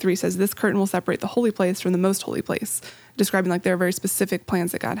 26:33 says, this curtain will separate the holy place from the most holy place, describing there are very specific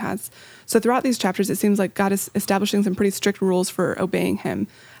plans that God has. So throughout these chapters, it seems like God is establishing some pretty strict rules for obeying him.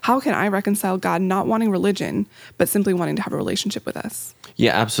 How can I reconcile God not wanting religion, but simply wanting to have a relationship with us?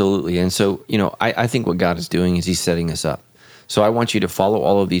 Yeah, absolutely. And so, I think what God is doing is he's setting us up. So I want you to follow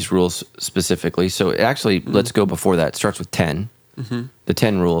all of these rules specifically. So actually, let's go before that. It starts with 10, the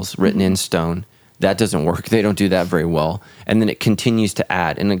 10 rules written in stone. That doesn't work. They don't do that very well. And then it continues to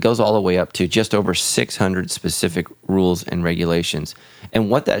add, and it goes all the way up to just over 600 specific rules and regulations. And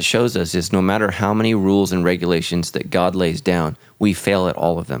what that shows us is no matter how many rules and regulations that God lays down, we fail at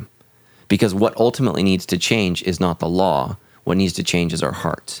all of them. Because what ultimately needs to change is not the law. What needs to change is our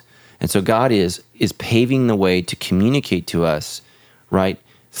hearts. And so God is paving the way to communicate to us, right,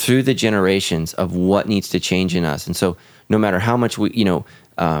 through the generations of what needs to change in us. And so no matter how much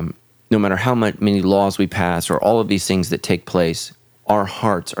no matter how many laws we pass or all of these things that take place, our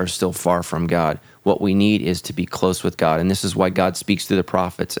hearts are still far from God. What we need is to be close with God. And this is why God speaks through the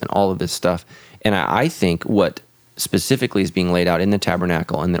prophets and all of this stuff. And I think what specifically is being laid out in the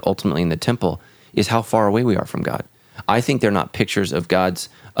tabernacle and then ultimately in the temple is how far away we are from God. I think they're not pictures of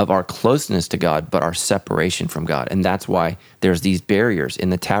our closeness to God, but our separation from God. And that's why there's these barriers in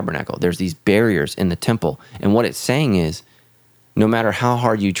the tabernacle. There's these barriers in the temple. And what it's saying is, no matter how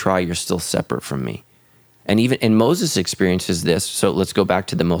hard you try, you're still separate from me. And Moses experiences this. So let's go back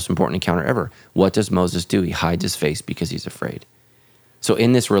to the most important encounter ever. What does Moses do? He hides his face because he's afraid. So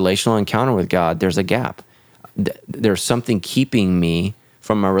in this relational encounter with God, there's a gap. There's something keeping me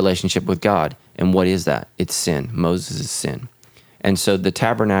from my relationship with God. And what is that? It's sin. Moses' sin. And so the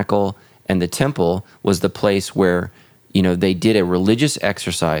tabernacle and the temple was the place where, they did a religious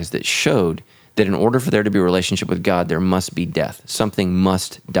exercise that showed that in order for there to be a relationship with God, there must be death. Something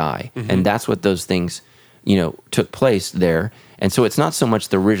must die. Mm-hmm. And that's what those things, took place there. And so it's not so much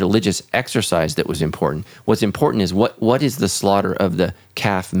the religious exercise that was important. What's important is what is the slaughter of the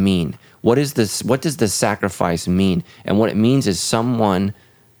calf mean? What does the sacrifice mean? And what it means is someone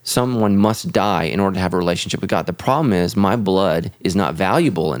must die in order to have a relationship with God. The problem is my blood is not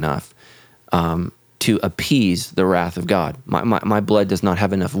valuable enough to appease the wrath of God. My blood does not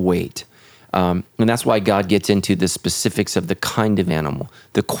have enough weight. And that's why God gets into the specifics of the kind of animal,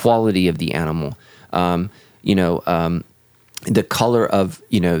 the quality of the animal, the color of,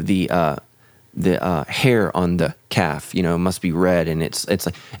 the hair on the calf, must be red. And it's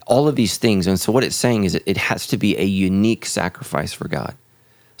like all of these things. And so what it's saying is it has to be a unique sacrifice for God.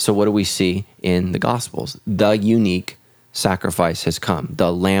 So what do we see in the Gospels? The unique sacrifice has come,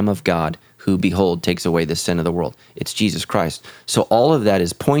 the Lamb of God who, behold, takes away the sin of the world. It's Jesus Christ. So all of that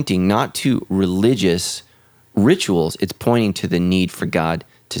is pointing not to religious rituals, it's pointing to the need for God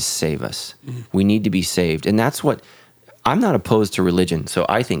to save us. Mm-hmm. We need to be saved. And that's what I'm not opposed to religion, so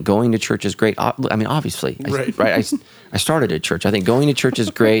I think going to church is great. I mean, obviously, Right. I started at church. I think going to church is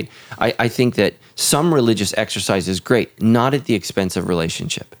great. I think that some religious exercise is great, not at the expense of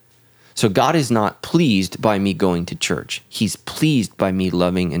relationship. So God is not pleased by me going to church. He's pleased by me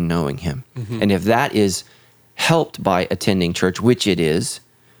loving and knowing him. And if that is helped by attending church, which it is,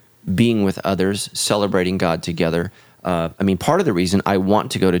 being with others, celebrating God together. I mean, part of the reason I want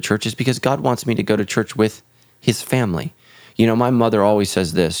to go to church is because God wants me to go to church with his family. You know, my mother always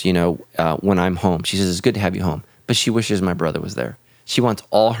says this, when I'm home, she says, it's good to have you home, but she wishes my brother was there. She wants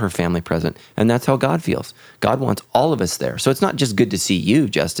all her family present, and that's how God feels. God wants all of us there. So it's not just good to see you,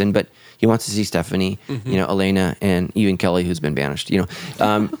 Justin, but he wants to see Stephanie, Elena, and even Kelly, who's been banished.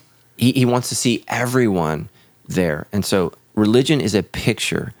 He wants to see everyone there. And so religion is a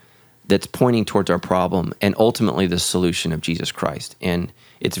picture that's pointing towards our problem and ultimately the solution of Jesus Christ. And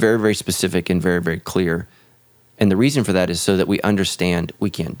it's very, very specific and very, very clear. And the reason for that is so that we understand we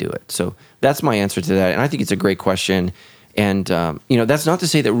can't do it. So that's my answer to that. And I think it's a great question. And, that's not to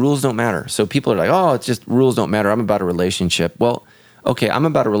say that rules don't matter. So people are like, oh, it's just rules don't matter. I'm about a relationship. Well, okay, I'm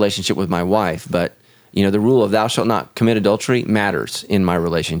about a relationship with my wife, but, the rule of thou shalt not commit adultery matters in my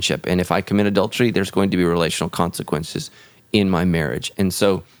relationship. And if I commit adultery, there's going to be relational consequences in my marriage. And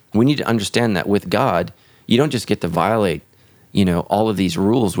so we need to understand that with God, you don't just get to violate, all of these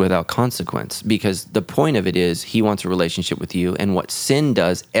rules without consequence, because the point of it is he wants a relationship with you. And what sin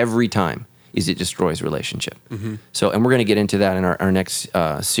does every time is it destroys relationship. So, and we're going to get into that in our next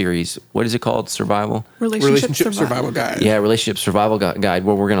series. What is it called? Survival? Relationship Survival Guide. Yeah, Relationship Survival Guide,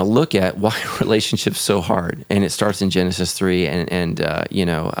 where we're going to look at why relationships so hard. And it starts in Genesis 3. And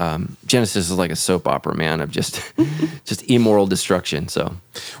Genesis is like a soap opera, man, of just immoral destruction. So,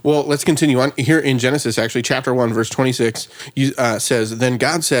 well, let's continue on. Here in Genesis, actually, chapter 1, verse 26, says, Then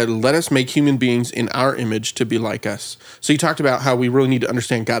God said, let us make human beings in our image to be like us. So you talked about how we really need to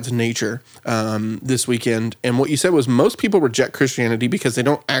understand God's nature this weekend. And what you said was most people reject Christianity because they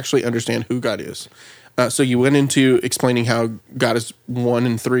don't actually understand who God is. So you went into explaining how God is 1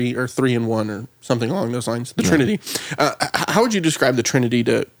 and 3 or 3 and 1 or something along those lines, the Trinity. How would you describe the Trinity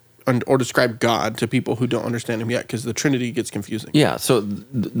or describe God to people who don't understand him yet? Because the Trinity gets confusing. Yeah, so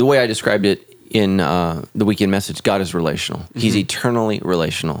the way I described it in the weekend message, God is relational. He's eternally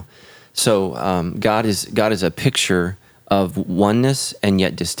relational. So God is a picture of oneness and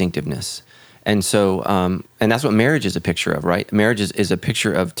yet distinctiveness. And so, and that's what marriage is a picture of, right? Marriage is a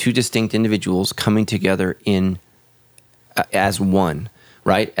picture of two distinct individuals coming together as one,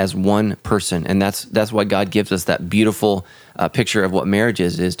 right? As one person. And that's why God gives us that beautiful picture of what marriage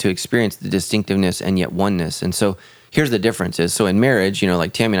is to experience the distinctiveness and yet oneness. And so here's the difference is, so in marriage,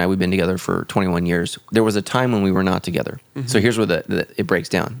 like Tammy and I, we've been together for 21 years. There was a time when we were not together. So here's where it breaks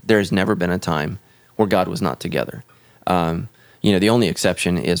down. There has never been a time where God was not together. The only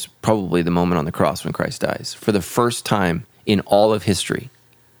exception is probably the moment on the cross when Christ dies. For the first time in all of history,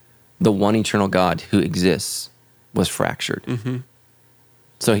 the one eternal God who exists was fractured.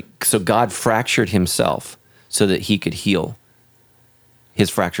 So God fractured himself so that he could heal his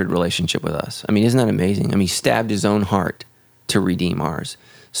fractured relationship with us. I mean, isn't that amazing? I mean, he stabbed his own heart to redeem ours.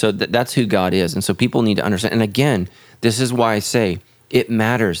 So that's who God is. And so people need to understand. And again, this is why I say, it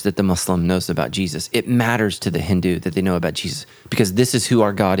matters that the Muslim knows about Jesus. It matters to the Hindu that they know about Jesus, because this is who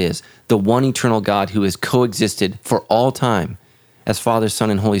our God is, the one eternal God who has coexisted for all time as Father, Son,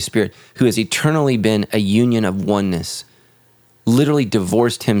 and Holy Spirit, who has eternally been a union of oneness, literally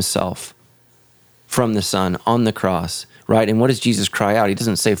divorced himself from the Son on the cross, right? And what does Jesus cry out? He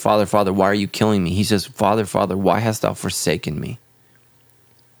doesn't say, Father, Father, why are you killing me? He says, Father, Father, why hast thou forsaken me?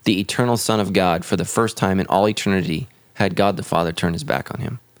 The eternal Son of God, for the first time in all eternity, had God the Father turn his back on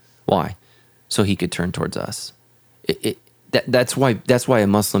him. Why? So he could turn towards us. That's why a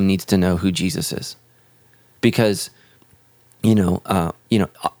Muslim needs to know who Jesus is, because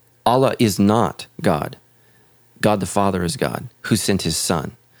Allah is not God. God the Father is God who sent his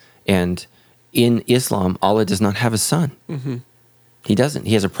Son, and in Islam, Allah does not have a son. He doesn't.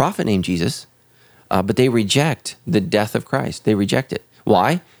 He has a prophet named Jesus, but they reject the death of Christ. They reject it.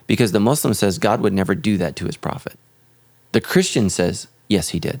 Why? Because the Muslim says God would never do that to his prophet. The Christian says, yes,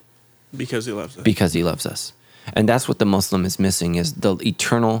 he did. Because he loves us. Because he loves us. And that's what the Muslim is missing, is the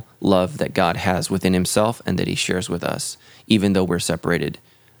eternal love that God has within himself and that he shares with us, even though we're separated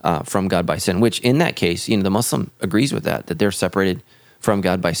from God by sin, which in that case, the Muslim agrees with that they're separated from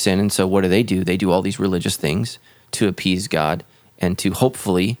God by sin. And so what do? They do all these religious things to appease God and to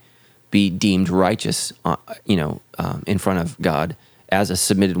hopefully be deemed righteous, in front of God as a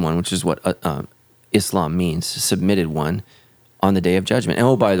submitted one, which is what Islam means, submitted one on the day of judgment.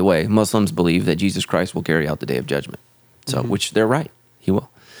 And by the way, Muslims believe that Jesus Christ will carry out the day of judgment. So, which they're right, he will.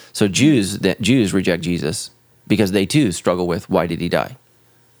 So Jews reject Jesus because they too struggle with, why did he die?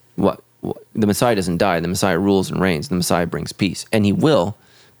 What the Messiah doesn't die. The Messiah rules and reigns. The Messiah brings peace, and he will.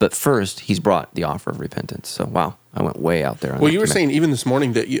 But first, he's brought the offer of repentance. So, wow, I went way out there. Well, you were saying even this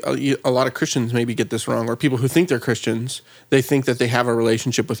morning that a lot of Christians maybe get this wrong, or people who think they're Christians, they think that they have a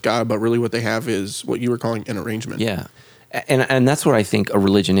relationship with God, but really what they have is what you were calling an arrangement. Yeah. And that's what I think a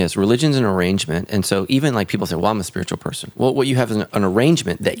religion is. Religion's an arrangement. And so even like people say, well, I'm a spiritual person. Well, what you have is an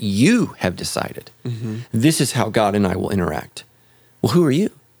arrangement that you have decided. This is how God and I will interact. Well, who are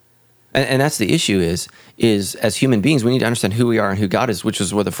you? And that's the issue is as human beings, we need to understand who we are and who God is, which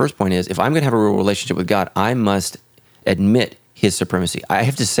is what the first point is. If I'm going to have a real relationship with God, I must admit his supremacy. I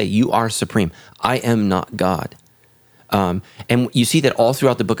have to say, you are supreme. I am not God. And you see that all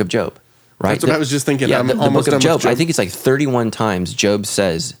throughout the book of Job, right? That's what I was just thinking. Yeah, I'm the almost book of done with Job, I think it's like 31 times Job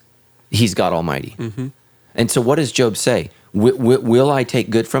says he's God Almighty. And so what does Job say? Will I take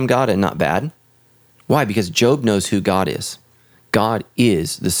good from God and not bad? Why? Because Job knows who God is. God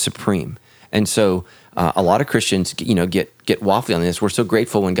is the supreme. And so a lot of Christians, get waffly on this. We're so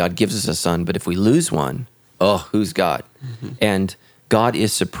grateful when God gives us a son, but if we lose one, who's God? And God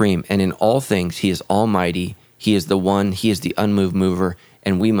is supreme. And in all things, he is almighty. He is the one, he is the unmoved mover,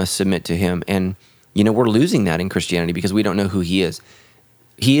 and we must submit to him. And, we're losing that in Christianity because we don't know who he is.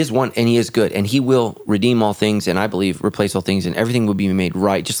 He is one, and he is good, and he will redeem all things, and I believe replace all things, and everything will be made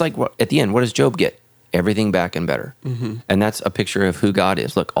right. Just like at the end, what does Job get? Everything back and better. And that's a picture of who God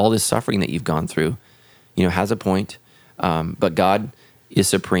is. Look, all this suffering that you've gone through, has a point, but God is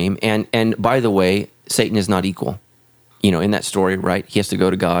supreme. And by the way, Satan is not equal. In that story, right? He has to go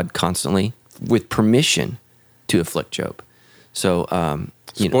to God constantly with permission to afflict Job. So,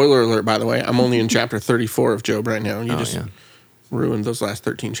 spoiler alert, by the way, I'm only in chapter 34 of Job right now, and you ruined those last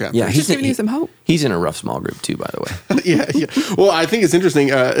 13 chapters. Yeah, he's giving you some hope. He's in a rough small group too, by the way. yeah. Well, I think it's interesting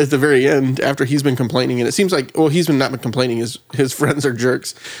at the very end, after he's been complaining, and it seems like, he's not been complaining, his friends are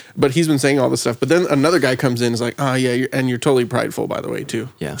jerks, but he's been saying all this stuff. But then another guy comes in and is like, you're totally prideful, by the way, too.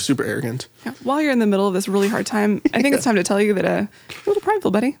 Yeah. Super arrogant. Yeah. While you're in the middle of this really hard time, I think it's time to tell you that you're a little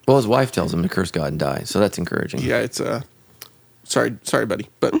prideful, buddy. Well, his wife tells him to curse God and die, so that's encouraging. Yeah, it's sorry, buddy,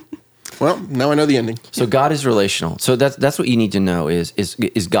 but well, now I know the ending. So God is relational. So that's what you need to know is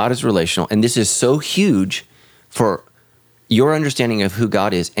God is relational, and this is so huge for your understanding of who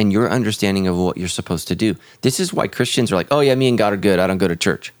God is and your understanding of what you're supposed to do. This is why Christians are like, me and God are good. I don't go to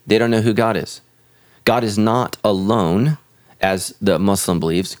church. They don't know who God is. God is not alone, as the Muslim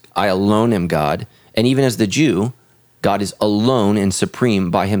believes. I alone am God, and even as the Jew, God is alone and supreme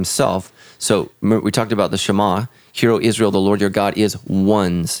by himself. So we talked about the Shema. Hear, O Israel, the Lord your God is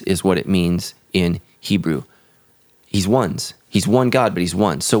ones, is what it means in Hebrew. He's ones. He's one God, but he's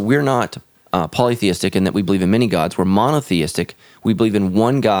one. So we're not polytheistic in that we believe in many gods. We're monotheistic. We believe in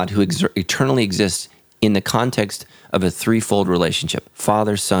one God who eternally exists in the context of a threefold relationship,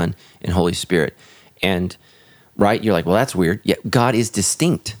 Father, Son, and Holy Spirit. And, right, you're like, well, that's weird. Yeah, God is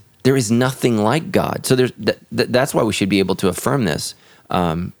distinct. There is nothing like God. So that's why we should be able to affirm this.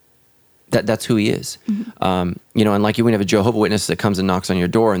 That's who he is. And like you would have a Jehovah's Witness that comes and knocks on your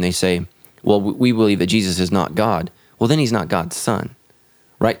door and they say, well, we believe that Jesus is not God. Well, then he's not God's son,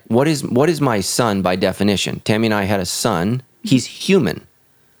 right? What is my son by definition? Tammy and I had a son. He's human,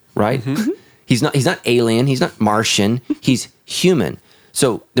 right? He's not alien. He's not Martian. He's human.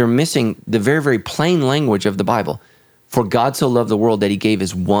 So they're missing the very, very plain language of the Bible. For God so loved the world that he gave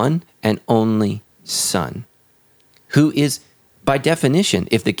his one and only son, who is, by definition,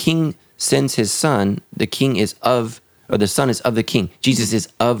 if the king sends his son, the son is of the king. Jesus is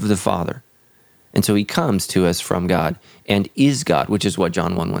of the Father. And so he comes to us from God and is God, which is what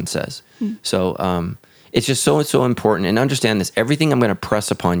John 1:1 says. So it's just so important. And understand this, everything I'm going to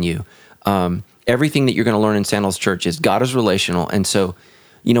press upon you, everything that you're going to learn in Sandals Church is God is relational. And so,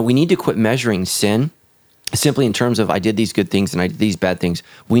 we need to quit measuring sin simply in terms of I did these good things and I did these bad things.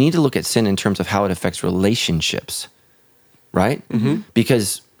 We need to look at sin in terms of how it affects relationships, right?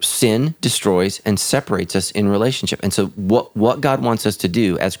 Because sin destroys and separates us in relationship. And so what God wants us to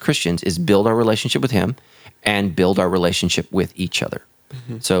do as Christians is build our relationship with him and build our relationship with each other.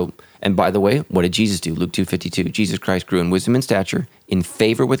 So, and by the way, what did Jesus do? Luke 2:52, Jesus Christ grew in wisdom and stature, in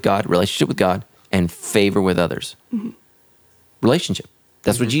favor with God, relationship with God, and favor with others. Relationship.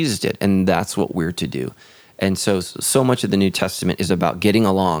 That's what Jesus did, and that's what we're to do. And so much of the New Testament is about getting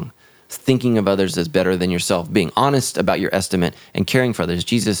along, thinking of others as better than yourself, being honest about your estimate, and caring for others.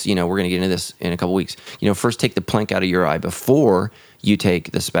 Jesus, we're going to get into this in a couple weeks. First take the plank out of your eye before you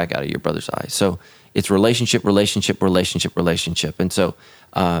take the speck out of your brother's eye. So it's relationship. And so,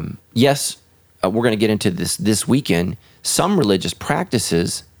 yes, we're going to get into this weekend, some religious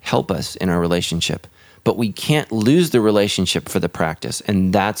practices help us in our relationship, but we can't lose the relationship for the practice.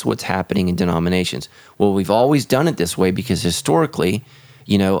 And that's what's happening in denominations. Well, we've always done it this way because historically,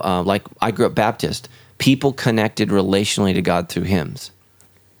 like I grew up Baptist, people connected relationally to God through hymns.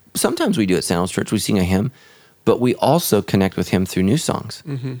 Sometimes we do at Sandals Church, we sing a hymn, but we also connect with him through new songs.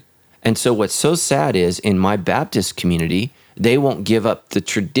 Mm-hmm. And so what's so sad is in my Baptist community, they won't give up the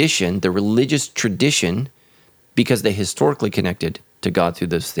tradition, the religious tradition, because they historically connected to God through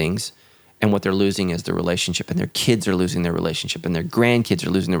those things. And what they're losing is the relationship, and their kids are losing their relationship, and their grandkids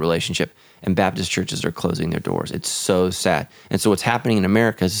are losing their relationship, and Baptist churches are closing their doors. It's so sad. And so what's happening in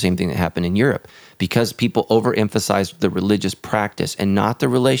America is the same thing that happened in Europe. Because people overemphasize the religious practice and not the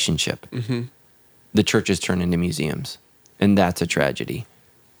relationship, mm-hmm. the churches turn into museums. And that's a tragedy.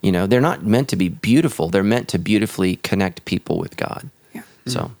 They're not meant to be beautiful. They're meant to beautifully connect people with God. Yeah.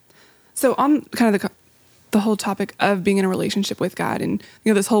 So on kind of the whole topic of being in a relationship with God, and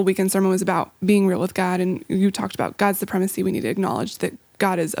this whole weekend sermon was about being real with God, and you talked about God's supremacy. We need to acknowledge that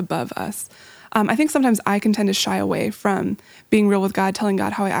God is above us. I think sometimes I can tend to shy away from being real with God, telling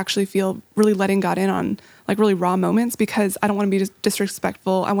God how I actually feel, really letting God in on like really raw moments, because I don't want to be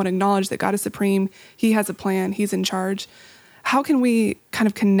disrespectful. I want to acknowledge that God is supreme. He has a plan. He's in charge. How can we kind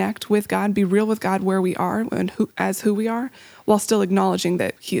of connect with God, be real with God where we are and who we are, while still acknowledging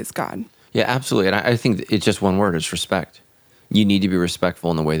that he is God? Yeah, absolutely. And I think it's just one word, it's respect. You need to be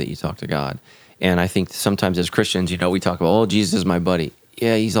respectful in the way that you talk to God. And I think sometimes as Christians, we talk about, oh, Jesus is my buddy.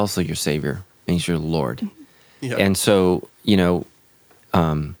 Yeah, he's also your Savior, and he's your Lord. Yeah. And so,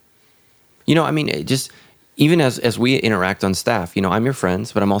 just even as we interact on staff, I'm your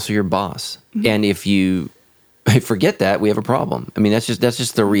friends, but I'm also your boss. Mm-hmm. And if you forget that, we have a problem. I mean, that's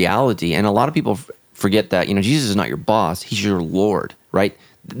just the reality. And a lot of people forget that, Jesus is not your boss, he's your Lord, right?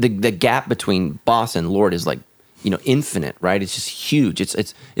 The gap between boss and Lord is like, infinite, right? It's just huge.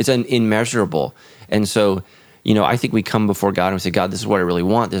 It's an immeasurable. And so, I think we come before God and we say, God, this is what I really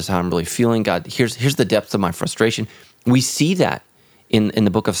want. This is how I'm really feeling. God, here's the depth of my frustration. We see that in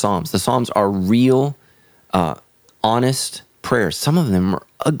the book of Psalms. The Psalms are real, honest prayers. Some of them are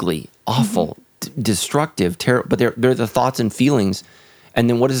ugly, awful, destructive, terrible, but they're the thoughts and feelings. And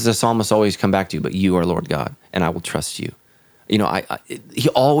then what does the psalmist always come back to? But you are Lord God, and I will trust you. He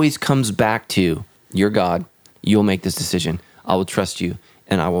always comes back to, you're God, you'll make this decision. I will trust you,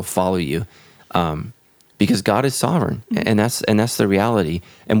 and I will follow you, because God is sovereign, and that's the reality.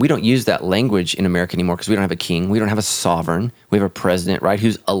 And we don't use that language in America anymore because we don't have a king, we don't have a sovereign, we have a president, right,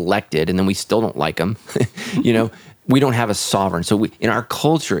 who's elected, and then we still don't like him. We don't have a sovereign. So in our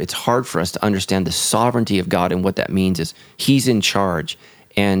culture, it's hard for us to understand the sovereignty of God, and what that means is he's in charge.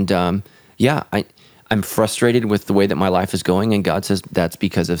 And I'm frustrated with the way that my life is going, and God says that's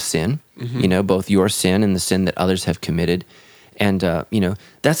because of sin, both your sin and the sin that others have committed. And,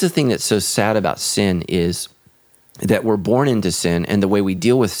 that's the thing that's so sad about sin, is that we're born into sin, and the way we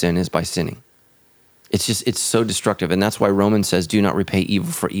deal with sin is by sinning. It's so destructive. And that's why Romans says, do not repay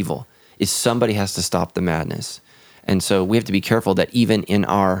evil for evil. Somebody has to stop the madness. And so we have to be careful that even in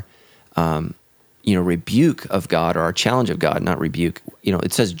our, rebuke of God, or our challenge of God, not rebuke,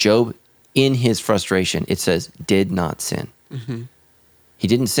 it says Job, in his frustration, it says, did not sin. Mm-hmm. He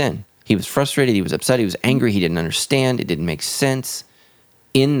didn't sin. He was frustrated. He was upset. He was angry. He didn't understand. It didn't make sense.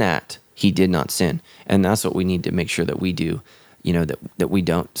 In that, he did not sin. And that's what we need to make sure that we do, that we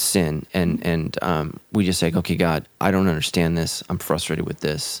don't sin. And we just say, okay, God, I don't understand this. I'm frustrated with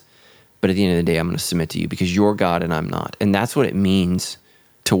this. But at the end of the day, I'm going to submit to you because you're God and I'm not. And that's what it means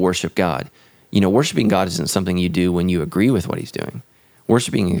to worship God. Worshiping God isn't something you do when you agree with what he's doing.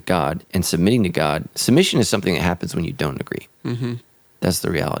 Worshiping God and submitting to God, submission is something that happens when you don't agree. Mm-hmm. That's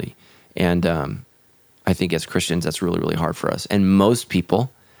the reality. And I think as Christians, that's really, really hard for us. And most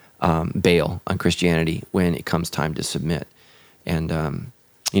people bail on Christianity when it comes time to submit. And,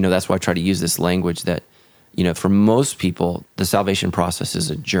 that's why I try to use this language that, for most people, the salvation process is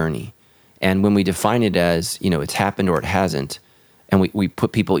a journey. And when we define it as, it's happened or it hasn't, and we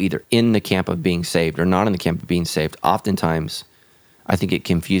put people either in the camp of being saved or not in the camp of being saved, oftentimes I think it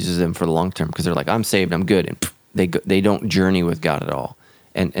confuses them for the long term, because they're like, I'm saved, I'm good. And they don't journey with God at all.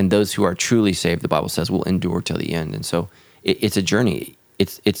 And those who are truly saved, the Bible says, will endure till the end. And so it's a journey.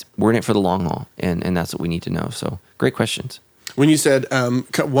 We're in it for the long haul, and that's what we need to know. So great questions. When you said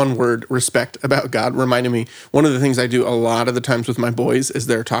one word, respect, about God, reminded me, one of the things I do a lot of the times with my boys as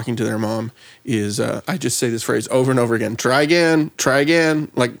they're talking to their mom is I just say this phrase over and over again, try again.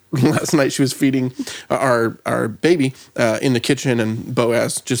 Like last night she was feeding our baby in the kitchen, and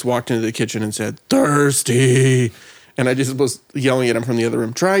Boaz just walked into the kitchen and said, thirsty. And I just was yelling at him from the other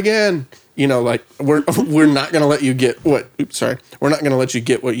room, try again. you know, like we're not going to let you get what. Oops, sorry. We're not going to let you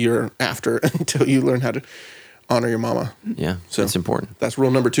get what you're after until you learn how to honor your mama. Yeah, So it's important. That's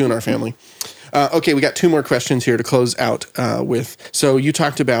rule number 2 in our family. Okay, we got 2 more questions here to close out with. So you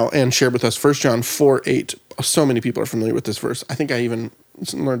talked about and shared with us 1 John 4:8. So many people are familiar with this verse. I think I even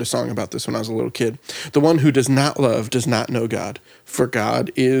learned a song about this when I was a little kid. The one who does not love does not know God, for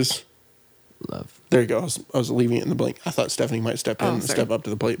God is Love. There you go. I was leaving it in the blank. I thought Stephanie might step in and sorry. step up to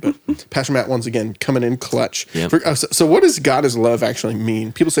the plate, but Pastor Matt once again coming in clutch. Yep. So what does God is love actually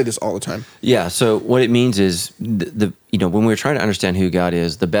mean? People say this all the time. Yeah. So what it means is when we're trying to understand who God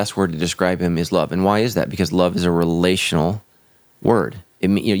is, the best word to describe him is love. And why is that? Because love is a relational word.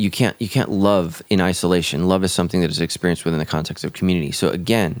 You can't love in isolation. Love is something that is experienced within the context of community. So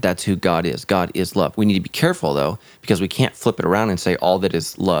again, that's who God is. God is love. We need to be careful though, because we can't flip it around and say all that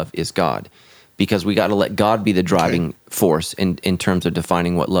is love is God, because we got to let God be the driving force in terms of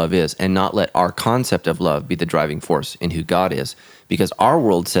defining what love is, and not let our concept of love be the driving force in who God is. Because our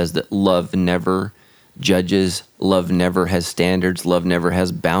world says that love never judges, love never has standards, love never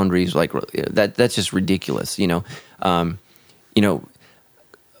has boundaries. Like that's just ridiculous.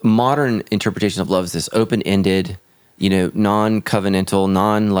 Modern interpretation of love is this open-ended,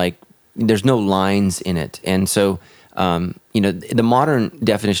 non-covenantal, there's no lines in it. And so, the modern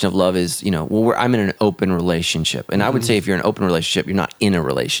definition of love is, I'm in an open relationship. And I would say if you're in an open relationship, you're not in a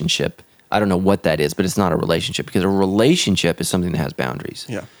relationship. I don't know what that is, but it's not a relationship, because a relationship is something that has boundaries.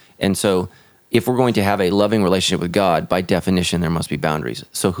 Yeah. And so if we're going to have a loving relationship with God, by definition, there must be boundaries.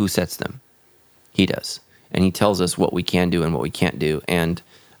 So who sets them? He does. And he tells us what we can do and what we can't do. And,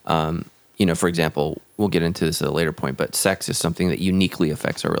 for example, we'll get into this at a later point, but sex is something that uniquely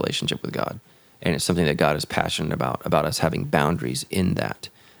affects our relationship with God. And it's something that God is passionate about us having boundaries in that.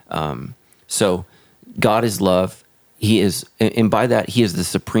 So God is love. He is, and by that, he is the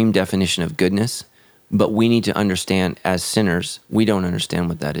supreme definition of goodness. But we need to understand, as sinners, we don't understand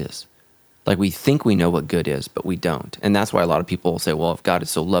what that is. Like, we think we know what good is, but we don't. And that's why a lot of people say, well, if God is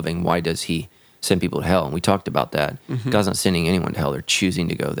so loving, why does he send people to hell? And we talked about that. God's not sending anyone to hell. They're choosing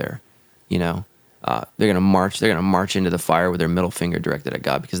to go there. They're going to march into the fire with their middle finger directed at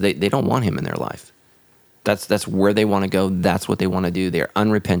God, because they don't want him in their life. That's where they want to go. That's what they want to do. They're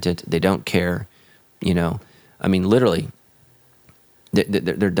unrepentant. They don't care. Literally,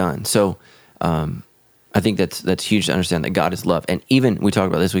 they're done. So I think that's huge to understand that God is love. And even, we talked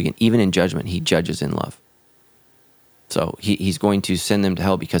about this weekend, even in judgment, he judges in love. So he's going to send them to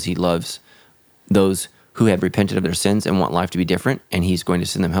hell because he loves those who have repented of their sins and want life to be different, and he's going to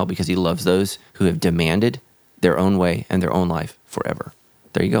send them hell because he loves those who have demanded their own way and their own life forever.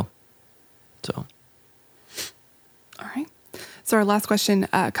 There you go. So, all right. So our last question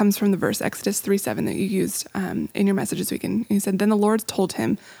comes from the verse Exodus 3:7 that you used in your message this weekend. He said, "Then the Lord told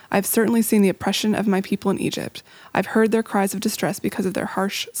him, I've certainly seen the oppression of my people in Egypt. I've heard their cries of distress because of their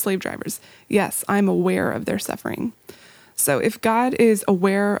harsh slave drivers. Yes, I'm aware of their suffering." So if God is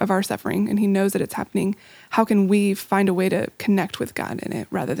aware of our suffering and he knows that it's happening, how can we find a way to connect with God in it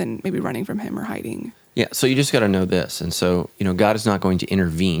rather than maybe running from him or hiding? Yeah, so you just got to know this. And so, God is not going to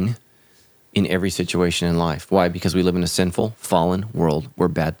intervene in every situation in life. Why? Because we live in a sinful, fallen world where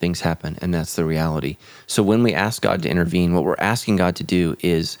bad things happen, and that's the reality. So when we ask God to intervene, what we're asking God to do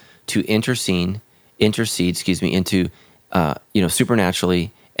is to intercede, into,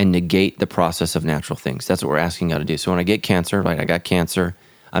 supernaturally, and negate the process of natural things. That's what we're asking God to do. So when I get cancer, I got cancer,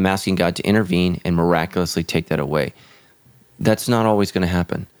 I'm asking God to intervene and miraculously take that away. That's not always going to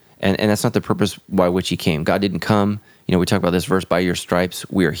happen. And that's not the purpose by which he came. God didn't come, we talk about this verse, by your stripes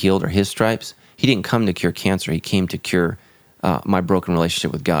we are healed, or his stripes. He didn't come to cure cancer. He came to cure my broken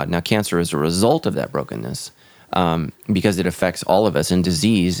relationship with God. Now, cancer is a result of that brokenness because it affects all of us. And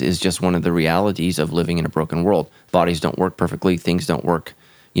disease is just one of the realities of living in a broken world. Bodies don't work perfectly. Things don't work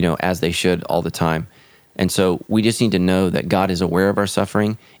as they should all the time. And so we just need to know that God is aware of our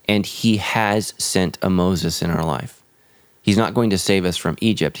suffering, and he has sent a Moses in our life. He's not going to save us from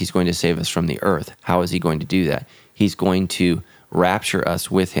Egypt. He's going to save us from the earth. How is he going to do that? He's going to rapture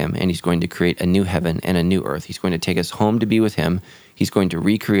us with him, and he's going to create a new heaven and a new earth. He's going to take us home to be with him. He's going to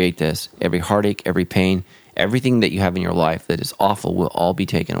recreate this. Every heartache, every pain, everything that you have in your life that is awful will all be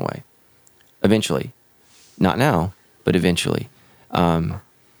taken away. Eventually. Not now, but eventually. And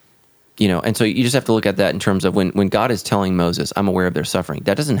so you just have to look at that in terms of when God is telling Moses, I'm aware of their suffering.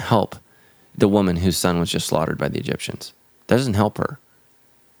 That doesn't help the woman whose son was just slaughtered by the Egyptians. That doesn't help her.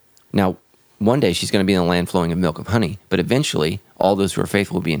 Now, one day she's going to be in a land flowing of milk and honey, but eventually all those who are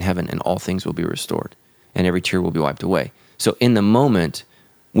faithful will be in heaven, and all things will be restored, and every tear will be wiped away. So in the moment,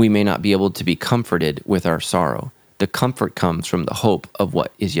 we may not be able to be comforted with our sorrow. The comfort comes from the hope of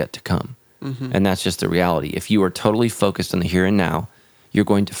what is yet to come. And that's just the reality. If you are totally focused on the here and now, you're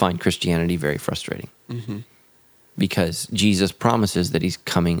going to find Christianity very frustrating. Because Jesus promises that he's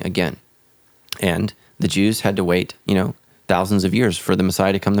coming again. And the Jews had to wait, thousands of years for the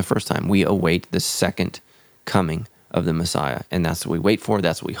Messiah to come the first time. We await the second coming of the Messiah. And that's what we wait for.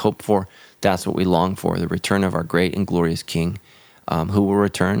 That's what we hope for. That's what we long for, the return of our great and glorious King, who will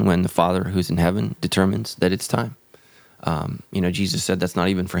return when the Father who's in heaven determines that it's time. Jesus said that's not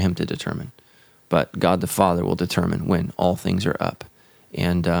even for him to determine, but God the Father will determine when all things are up.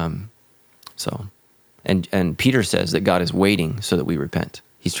 And and Peter says that God is waiting so that we repent.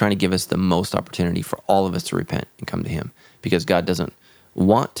 He's trying to give us the most opportunity for all of us to repent and come to him, because God doesn't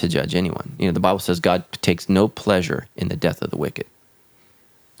want to judge anyone. The Bible says God takes no pleasure in the death of the wicked.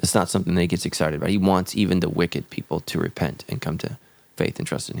 It's not something that he gets excited about. He wants even the wicked people to repent and come to faith and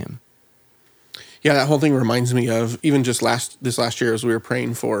trust in him. Yeah, that whole thing reminds me of even just this last year as we were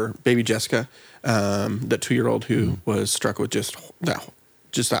praying for baby Jessica, that 2-year-old who was struck with just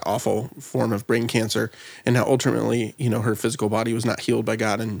that awful form of brain cancer, and how ultimately, her physical body was not healed by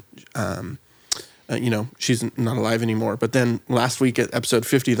God, and she's not alive anymore. But then last week at episode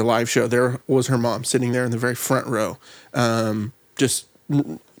 50, the live show, there was her mom sitting there in the very front row,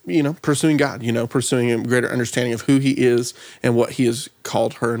 pursuing God, pursuing a greater understanding of who he is and what he has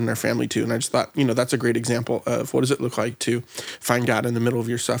called her and their family to. And I just thought, that's a great example of what does it look like to find God in the middle of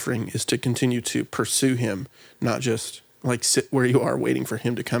your suffering, is to continue to pursue him, not just like sit where you are waiting for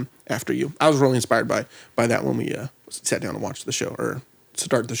him to come after you. I was really inspired by that when we sat down and watched the show, or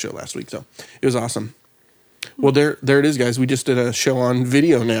started the show last week. So it was awesome. Well, there it is, guys. We just did a show on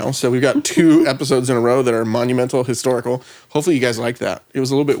video now. So we've got 2 episodes in a row that are monumental, historical. Hopefully you guys like that. It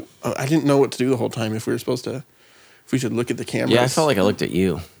was a little bit, I didn't know what to do the whole time, if we should look at the cameras. Yeah, I felt like I looked at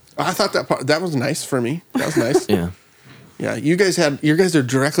you. I thought that was nice for me. That was nice. Yeah. Yeah, you guys are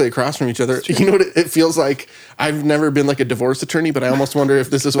directly across from each other. You know what it feels like? I've never been like a divorce attorney, but I almost wonder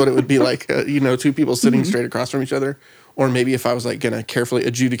if this is what it would be like, 2 people sitting straight across from each other. Or maybe if I was like going to carefully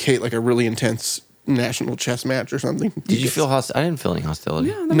adjudicate like a really intense national chess match or something. Did you feel hostility? I didn't feel any hostility.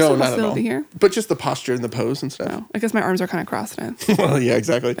 Yeah, there's No, some not at hostility all. Here. But just the posture and the pose and stuff. Oh, I guess my arms are kind of crossed now. Well, yeah,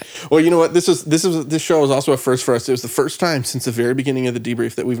 exactly. Well, you know what? This show is also a first for us. It was the first time since the very beginning of the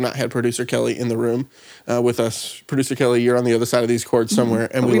debrief that we've not had producer Kelly in the room with us. Producer Kelly, you're on the other side of these cords somewhere,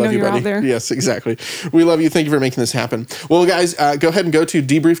 and we love you, buddy. Out there. Yes, exactly. We love you. Thank you for making this happen. Well, guys, go ahead and go to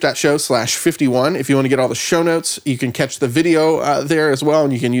debrief.show/51 if you want to get all the show notes. You can catch the video there as well,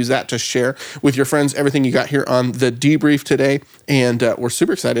 and you can use that to share with your friends everything you got here on the debrief today. And we're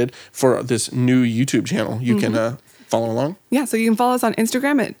super excited for this new YouTube channel. You can follow along. Yeah, so you can follow us on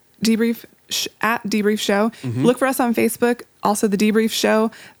Instagram at Debrief Show. Look for us on Facebook, also the Debrief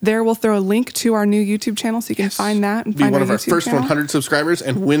Show. There we'll throw a link to our new YouTube channel, so you can find that and find one of our YouTube first channel. 100 subscribers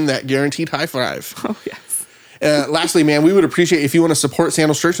and win that guaranteed high five. Oh, yes. Lastly, man, we would appreciate if you want to support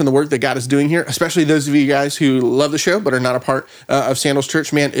Sandals Church and the work that God is doing here, especially those of you guys who love the show but are not a part of Sandals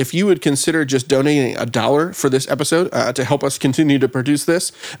Church. Man, if you would consider just donating $1 for this episode to help us continue to produce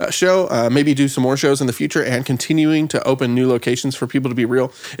this show, maybe do some more shows in the future, and continuing to open new locations for people to be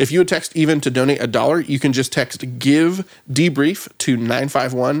real. If you would text even to donate $1, you can just text GIVE DEBRIEF to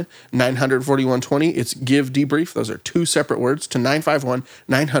 951-900-4120. It's GIVE DEBRIEF. Those are 2 separate words to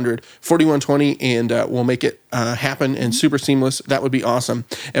 951-900-4120, and we'll make it happen and super seamless. That would be awesome.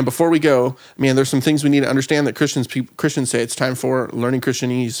 And before we go, man, there's some things we need to understand that Christians say. It's time for Learning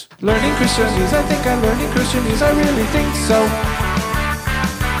Christianese. Learning Christianese, I think I'm learning Christianese, I really think so.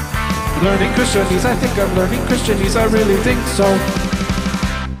 Learning Christianese, I think I'm learning Christianese, I really think so.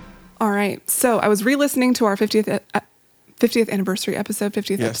 All right. So I was re-listening to our 50th anniversary episode,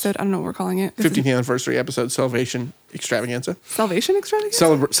 50th episode. I don't know what we're calling it. 50th anniversary episode, Salvation Extravaganza. Salvation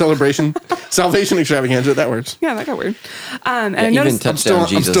Extravaganza? Celebration. Salvation Extravaganza, that works. Yeah, that got weird. And I even noticed... touchdown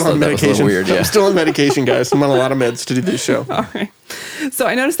Jesus. I'm still on medication. Weird, yeah. I'm still on medication, guys. I'm on a lot of meds to do this show. All right. So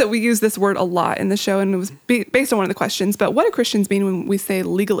I noticed that we use this word a lot in the show, and it was based on one of the questions. But what do Christians mean when we say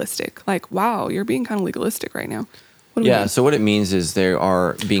legalistic? Like, wow, you're being kind of legalistic right now. What do we mean? So what it means is they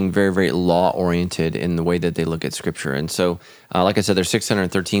are being very, very law-oriented in the way that they look at Scripture. And so, like I said, there's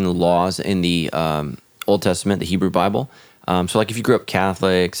 613 laws in the Old Testament, the Hebrew Bible. So like if you grew up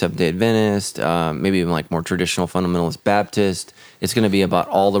Catholic, Seventh-day Adventist, maybe even like more traditional fundamentalist Baptist, it's going to be about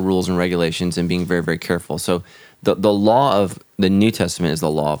all the rules and regulations and being very, very careful. So the law of the New Testament is the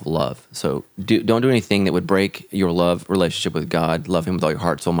law of love. So don't do anything that would break your love relationship with God. Love Him with all your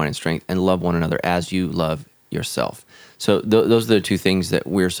heart, soul, mind, and strength, and love one another as you love yourself. So those are the 2 things that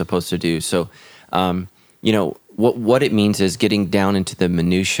we're supposed to do. So, what it means is getting down into the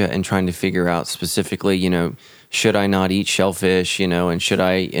minutia and trying to figure out specifically, should I not eat shellfish, and should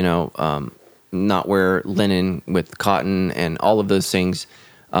I, not wear linen with cotton and all of those things.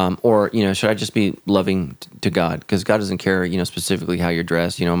 Or, should I just be loving to God? Because God doesn't care, specifically how you're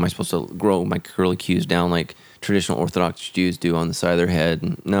dressed. Am I supposed to grow my curly cues down like traditional Orthodox Jews do on the side of their head?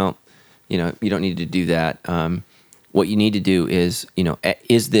 And no, you don't need to do that. What you need to do is,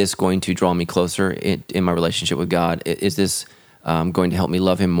 is this going to draw me closer in my relationship with God? Is this going to help me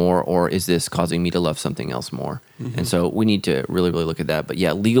love him more, or is this causing me to love something else more? Mm-hmm. And so we need to really, really look at that. But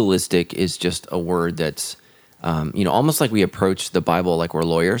yeah, legalistic is just a word that's, almost like we approach the Bible like we're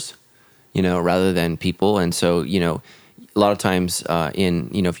lawyers, rather than people. And so, a lot of times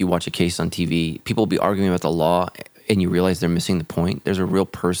if you watch a case on TV, people will be arguing about the law and you realize they're missing the point. There's a real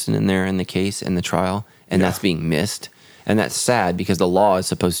person in there in the case, in the trial, and that's being missed. And that's sad because the law is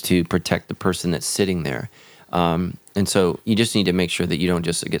supposed to protect the person that's sitting there. And so you just need to make sure that you don't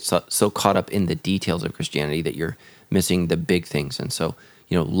just get so caught up in the details of Christianity that you're missing the big things. And so,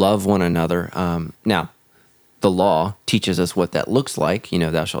 love one another. Now, the law teaches us what that looks like.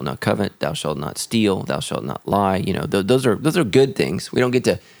 Thou shalt not covet, thou shalt not steal, thou shalt not lie. Those are good things. We don't get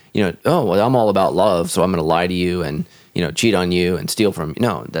to, I'm all about love, so I'm going to lie to you and, cheat on you and steal from you.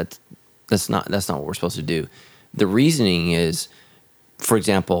 No, that's not what we're supposed to do. The reasoning is, for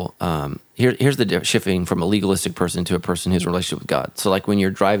example, here's the shifting from a legalistic person to a person who's in a relationship with God. So like when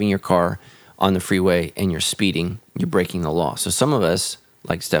you're driving your car on the freeway and you're speeding, you're breaking the law. So some of us,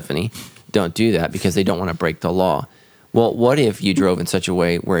 like Stephanie, don't do that because they don't want to break the law. Well, what if you drove in such a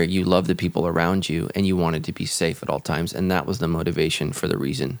way where you love the people around you and you wanted to be safe at all times, and that was the motivation for the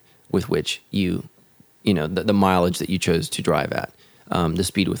reason with which the mileage that you chose to drive at, the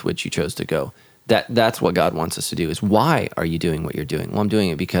speed with which you chose to go. That's what God wants us to do, is why are you doing what you're doing? Well, I'm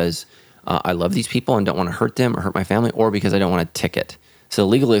doing it because I love these people and don't want to hurt them or hurt my family, or because I don't want a ticket. So the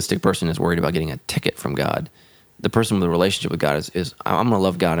legalistic person is worried about getting a ticket from God. The person with a relationship with God is I'm going to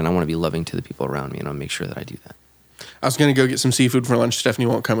love God and I want to be loving to the people around me, and I'll make sure that I do that. I was going to go get some seafood for lunch. Stephanie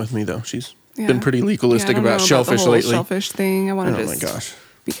won't come with me, though. She's been pretty legalistic about the shellfish whole lately. shellfish thing. I want to my gosh.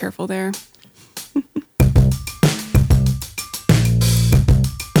 be careful there.